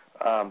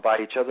by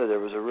each other. There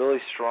was a really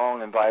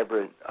strong and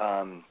vibrant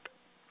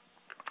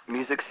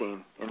music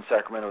scene in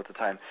Sacramento at the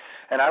time.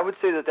 And I would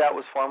say that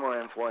was far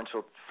more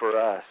influential for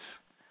us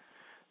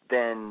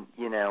than,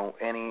 you know,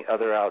 any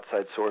other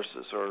outside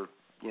sources, or,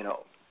 you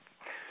know,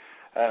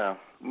 I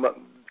don't know.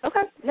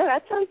 Okay. No,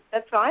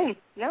 that's fine.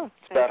 No,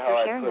 it's about how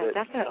I put it.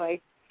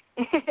 Definitely.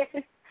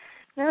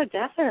 No,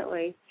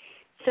 definitely.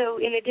 So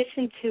in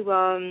addition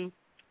to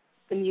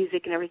the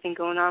music and everything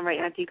going on right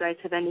now, do you guys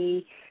have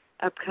any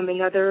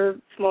upcoming other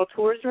small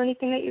tours or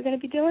anything that you're going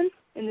to be doing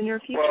in the near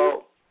future?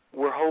 Well,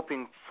 we're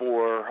hoping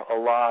for a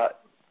lot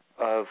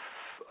of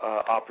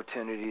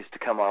opportunities to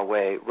come our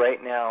way.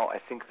 Right now, I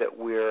think that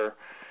we're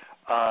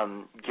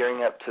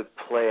gearing up to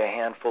play a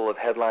handful of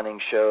headlining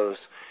shows.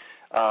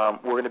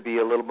 We're going to be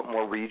a little bit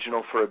more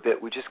regional for a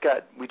bit. We just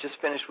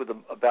finished with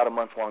about a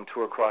month-long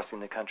tour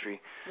crossing the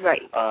country.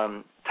 Right.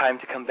 Time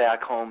to come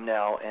back home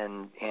now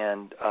and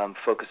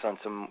focus on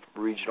some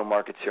regional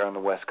markets here on the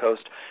West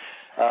Coast.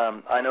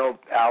 I know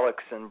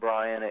Alex and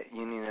Brian at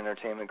Union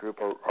Entertainment Group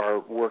are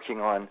working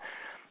on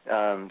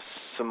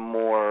some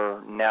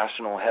more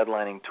national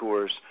headlining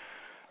tours.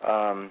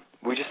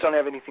 We just don't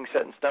have anything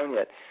set in stone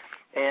yet.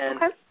 And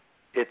okay.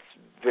 It's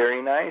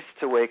very nice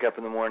to wake up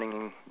in the morning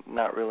and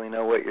not really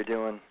know what you're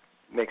doing.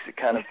 Makes it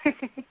kind of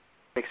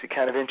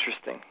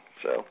interesting.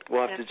 So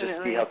we'll have Definitely. to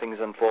just see how things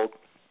unfold.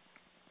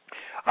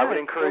 I would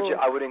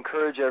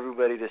encourage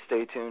everybody to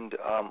stay tuned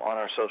on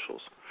our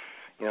socials,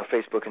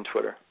 Facebook and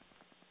Twitter.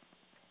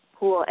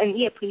 Cool. And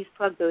please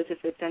plug those if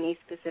it's any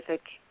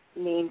specific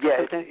names.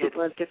 Yeah,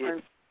 people have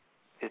different.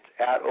 It's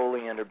at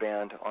Oleander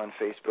Band on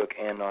Facebook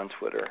and on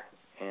Twitter,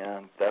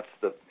 and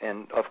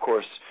of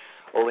course,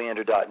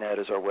 Oleander.net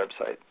is our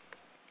website.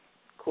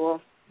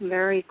 Cool.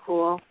 Very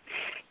cool.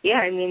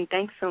 Yeah,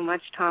 thanks so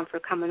much, Tom, for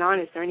coming on.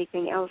 Is there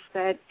anything else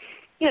that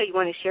you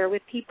want to share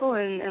with people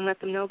and let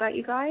them know about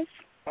you guys?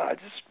 I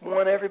just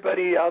want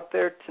everybody out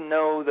there to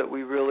know that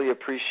we really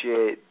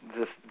appreciate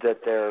that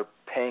they're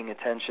paying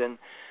attention.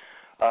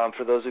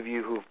 For those of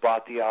you who've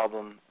bought the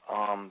album,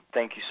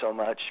 thank you so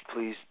much.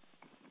 Please,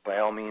 by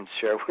all means,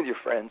 share it with your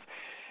friends.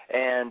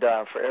 And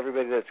for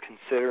everybody that's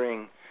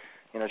considering,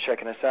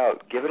 checking us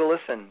out, give it a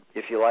listen.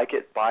 If you like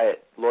it, buy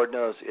it. Lord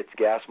knows it's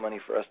gas money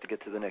for us to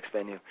get to the next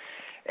venue.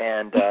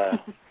 And,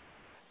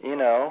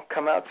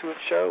 come out to a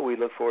show. We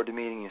look forward to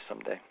meeting you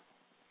someday.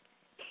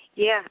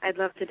 Yeah, I'd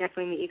love to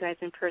definitely meet you guys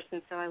in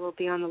person, so I will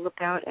be on the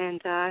lookout.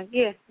 And,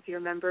 if you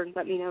remember,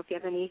 let me know if you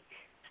have any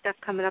stuff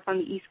coming up on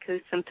the East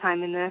Coast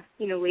sometime in the,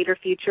 later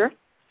future,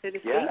 so to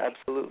speak. Yeah,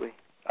 absolutely.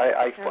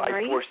 I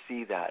right.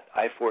 foresee that.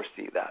 I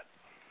foresee that.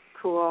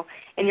 Cool.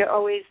 And you're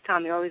always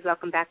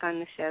welcome back on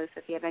the show,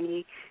 so if you have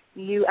any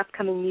new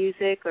upcoming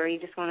music or you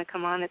just want to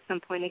come on at some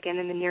point again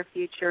in the near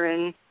future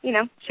and,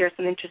 share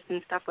some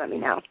interesting stuff, let me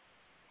know.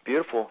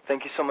 Beautiful.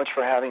 Thank you so much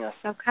for having us.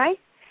 Okay.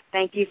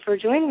 Thank you for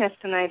joining us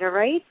tonight, all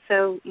right?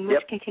 So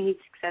much continued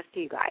success to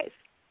you guys.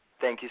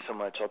 Thank you so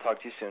much. I'll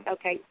talk to you soon.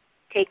 Okay.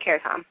 Take care,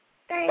 Tom.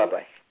 Thanks.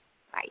 Bye-bye.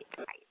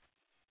 Bye.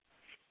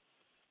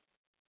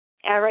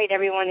 All right,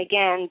 everyone.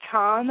 Again,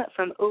 Tom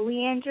from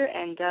Oleander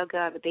and Doug,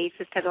 the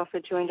bassist, had also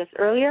joined us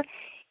earlier.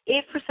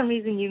 If for some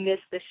reason you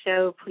missed the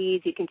show,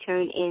 please, you can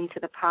tune in to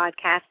the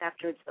podcast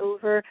after it's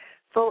over.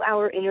 Full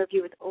hour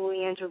interview with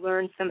Oleander.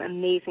 Learn some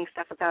amazing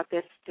stuff about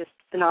this just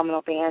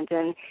phenomenal band.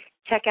 And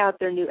check out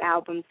their new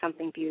album,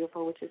 Something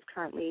Beautiful, which is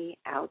currently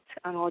out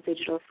on all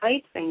digital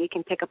sites, and you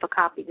can pick up a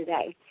copy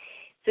today.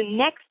 So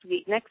next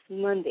week, next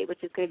Monday,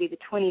 which is going to be the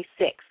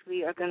 26th,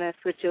 we are going to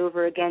switch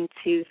over again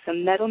to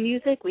some metal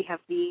music. We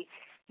have the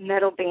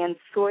metal band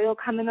Soil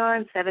coming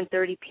on,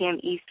 7:30 p.m.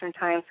 Eastern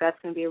Time, so that's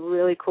going to be a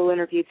really cool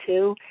interview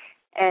too.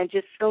 And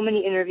just so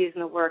many interviews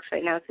in the works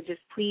right now, so just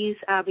please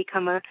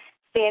become a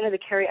fan of the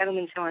Kerri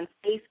Edelman Show on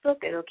Facebook.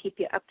 It'll keep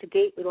you up to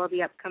date with all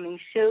the upcoming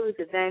shows,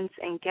 events,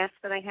 and guests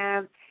that I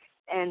have.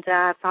 And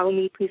follow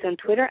me, please, on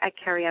Twitter at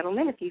Kerri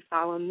Edelman. If you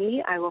follow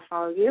me, I will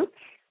follow you.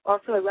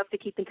 Also, I love to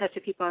keep in touch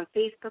with people on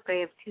Facebook.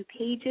 I have 2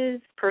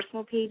 pages,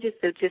 personal pages,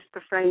 so just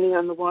befriend me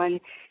on the one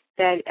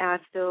that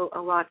still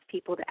allows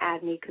people to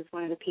add me because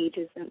one of the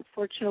pages,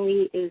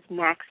 unfortunately, is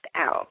maxed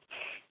out.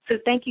 So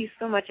thank you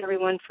so much,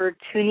 everyone, for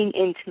tuning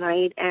in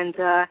tonight. And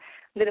I'm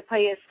going to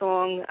play a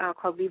song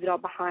called Leave It All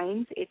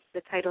Behind. It's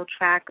the title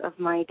track of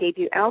my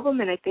debut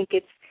album, and I think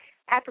it's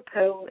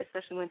apropos,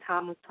 especially when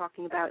Tom was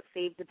talking about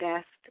Save the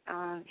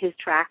Best, his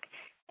track,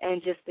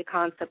 and just the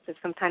concept of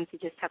sometimes you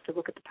just have to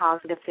look at the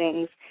positive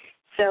things.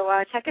 So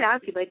check it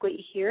out. If you like what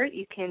you hear,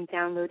 you can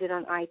download it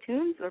on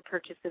iTunes or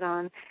purchase it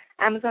on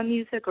Amazon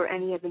Music or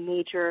any of the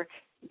major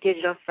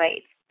digital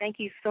sites. Thank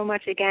you so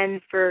much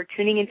again for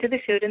tuning into the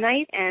show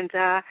tonight, and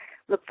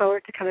look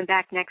forward to coming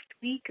back next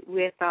week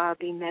with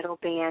the metal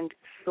band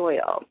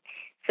Soil.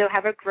 So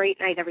have a great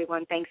night,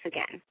 everyone. Thanks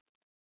again.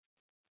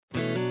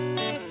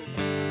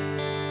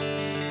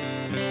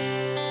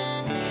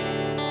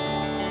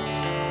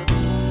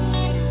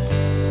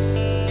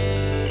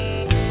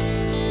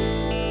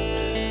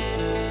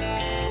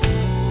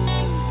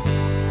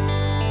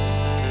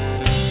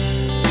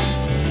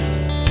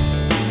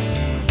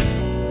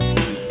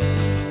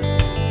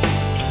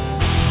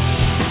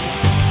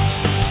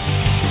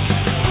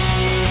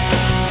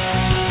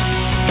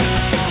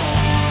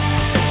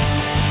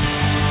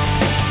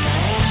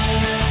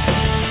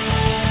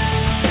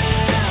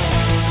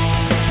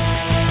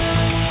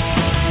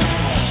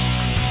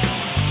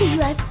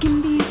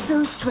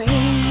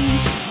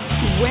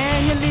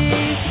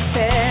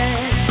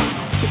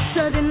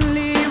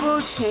 Suddenly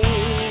will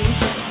change.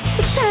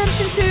 The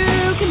temptation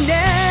to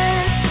connect.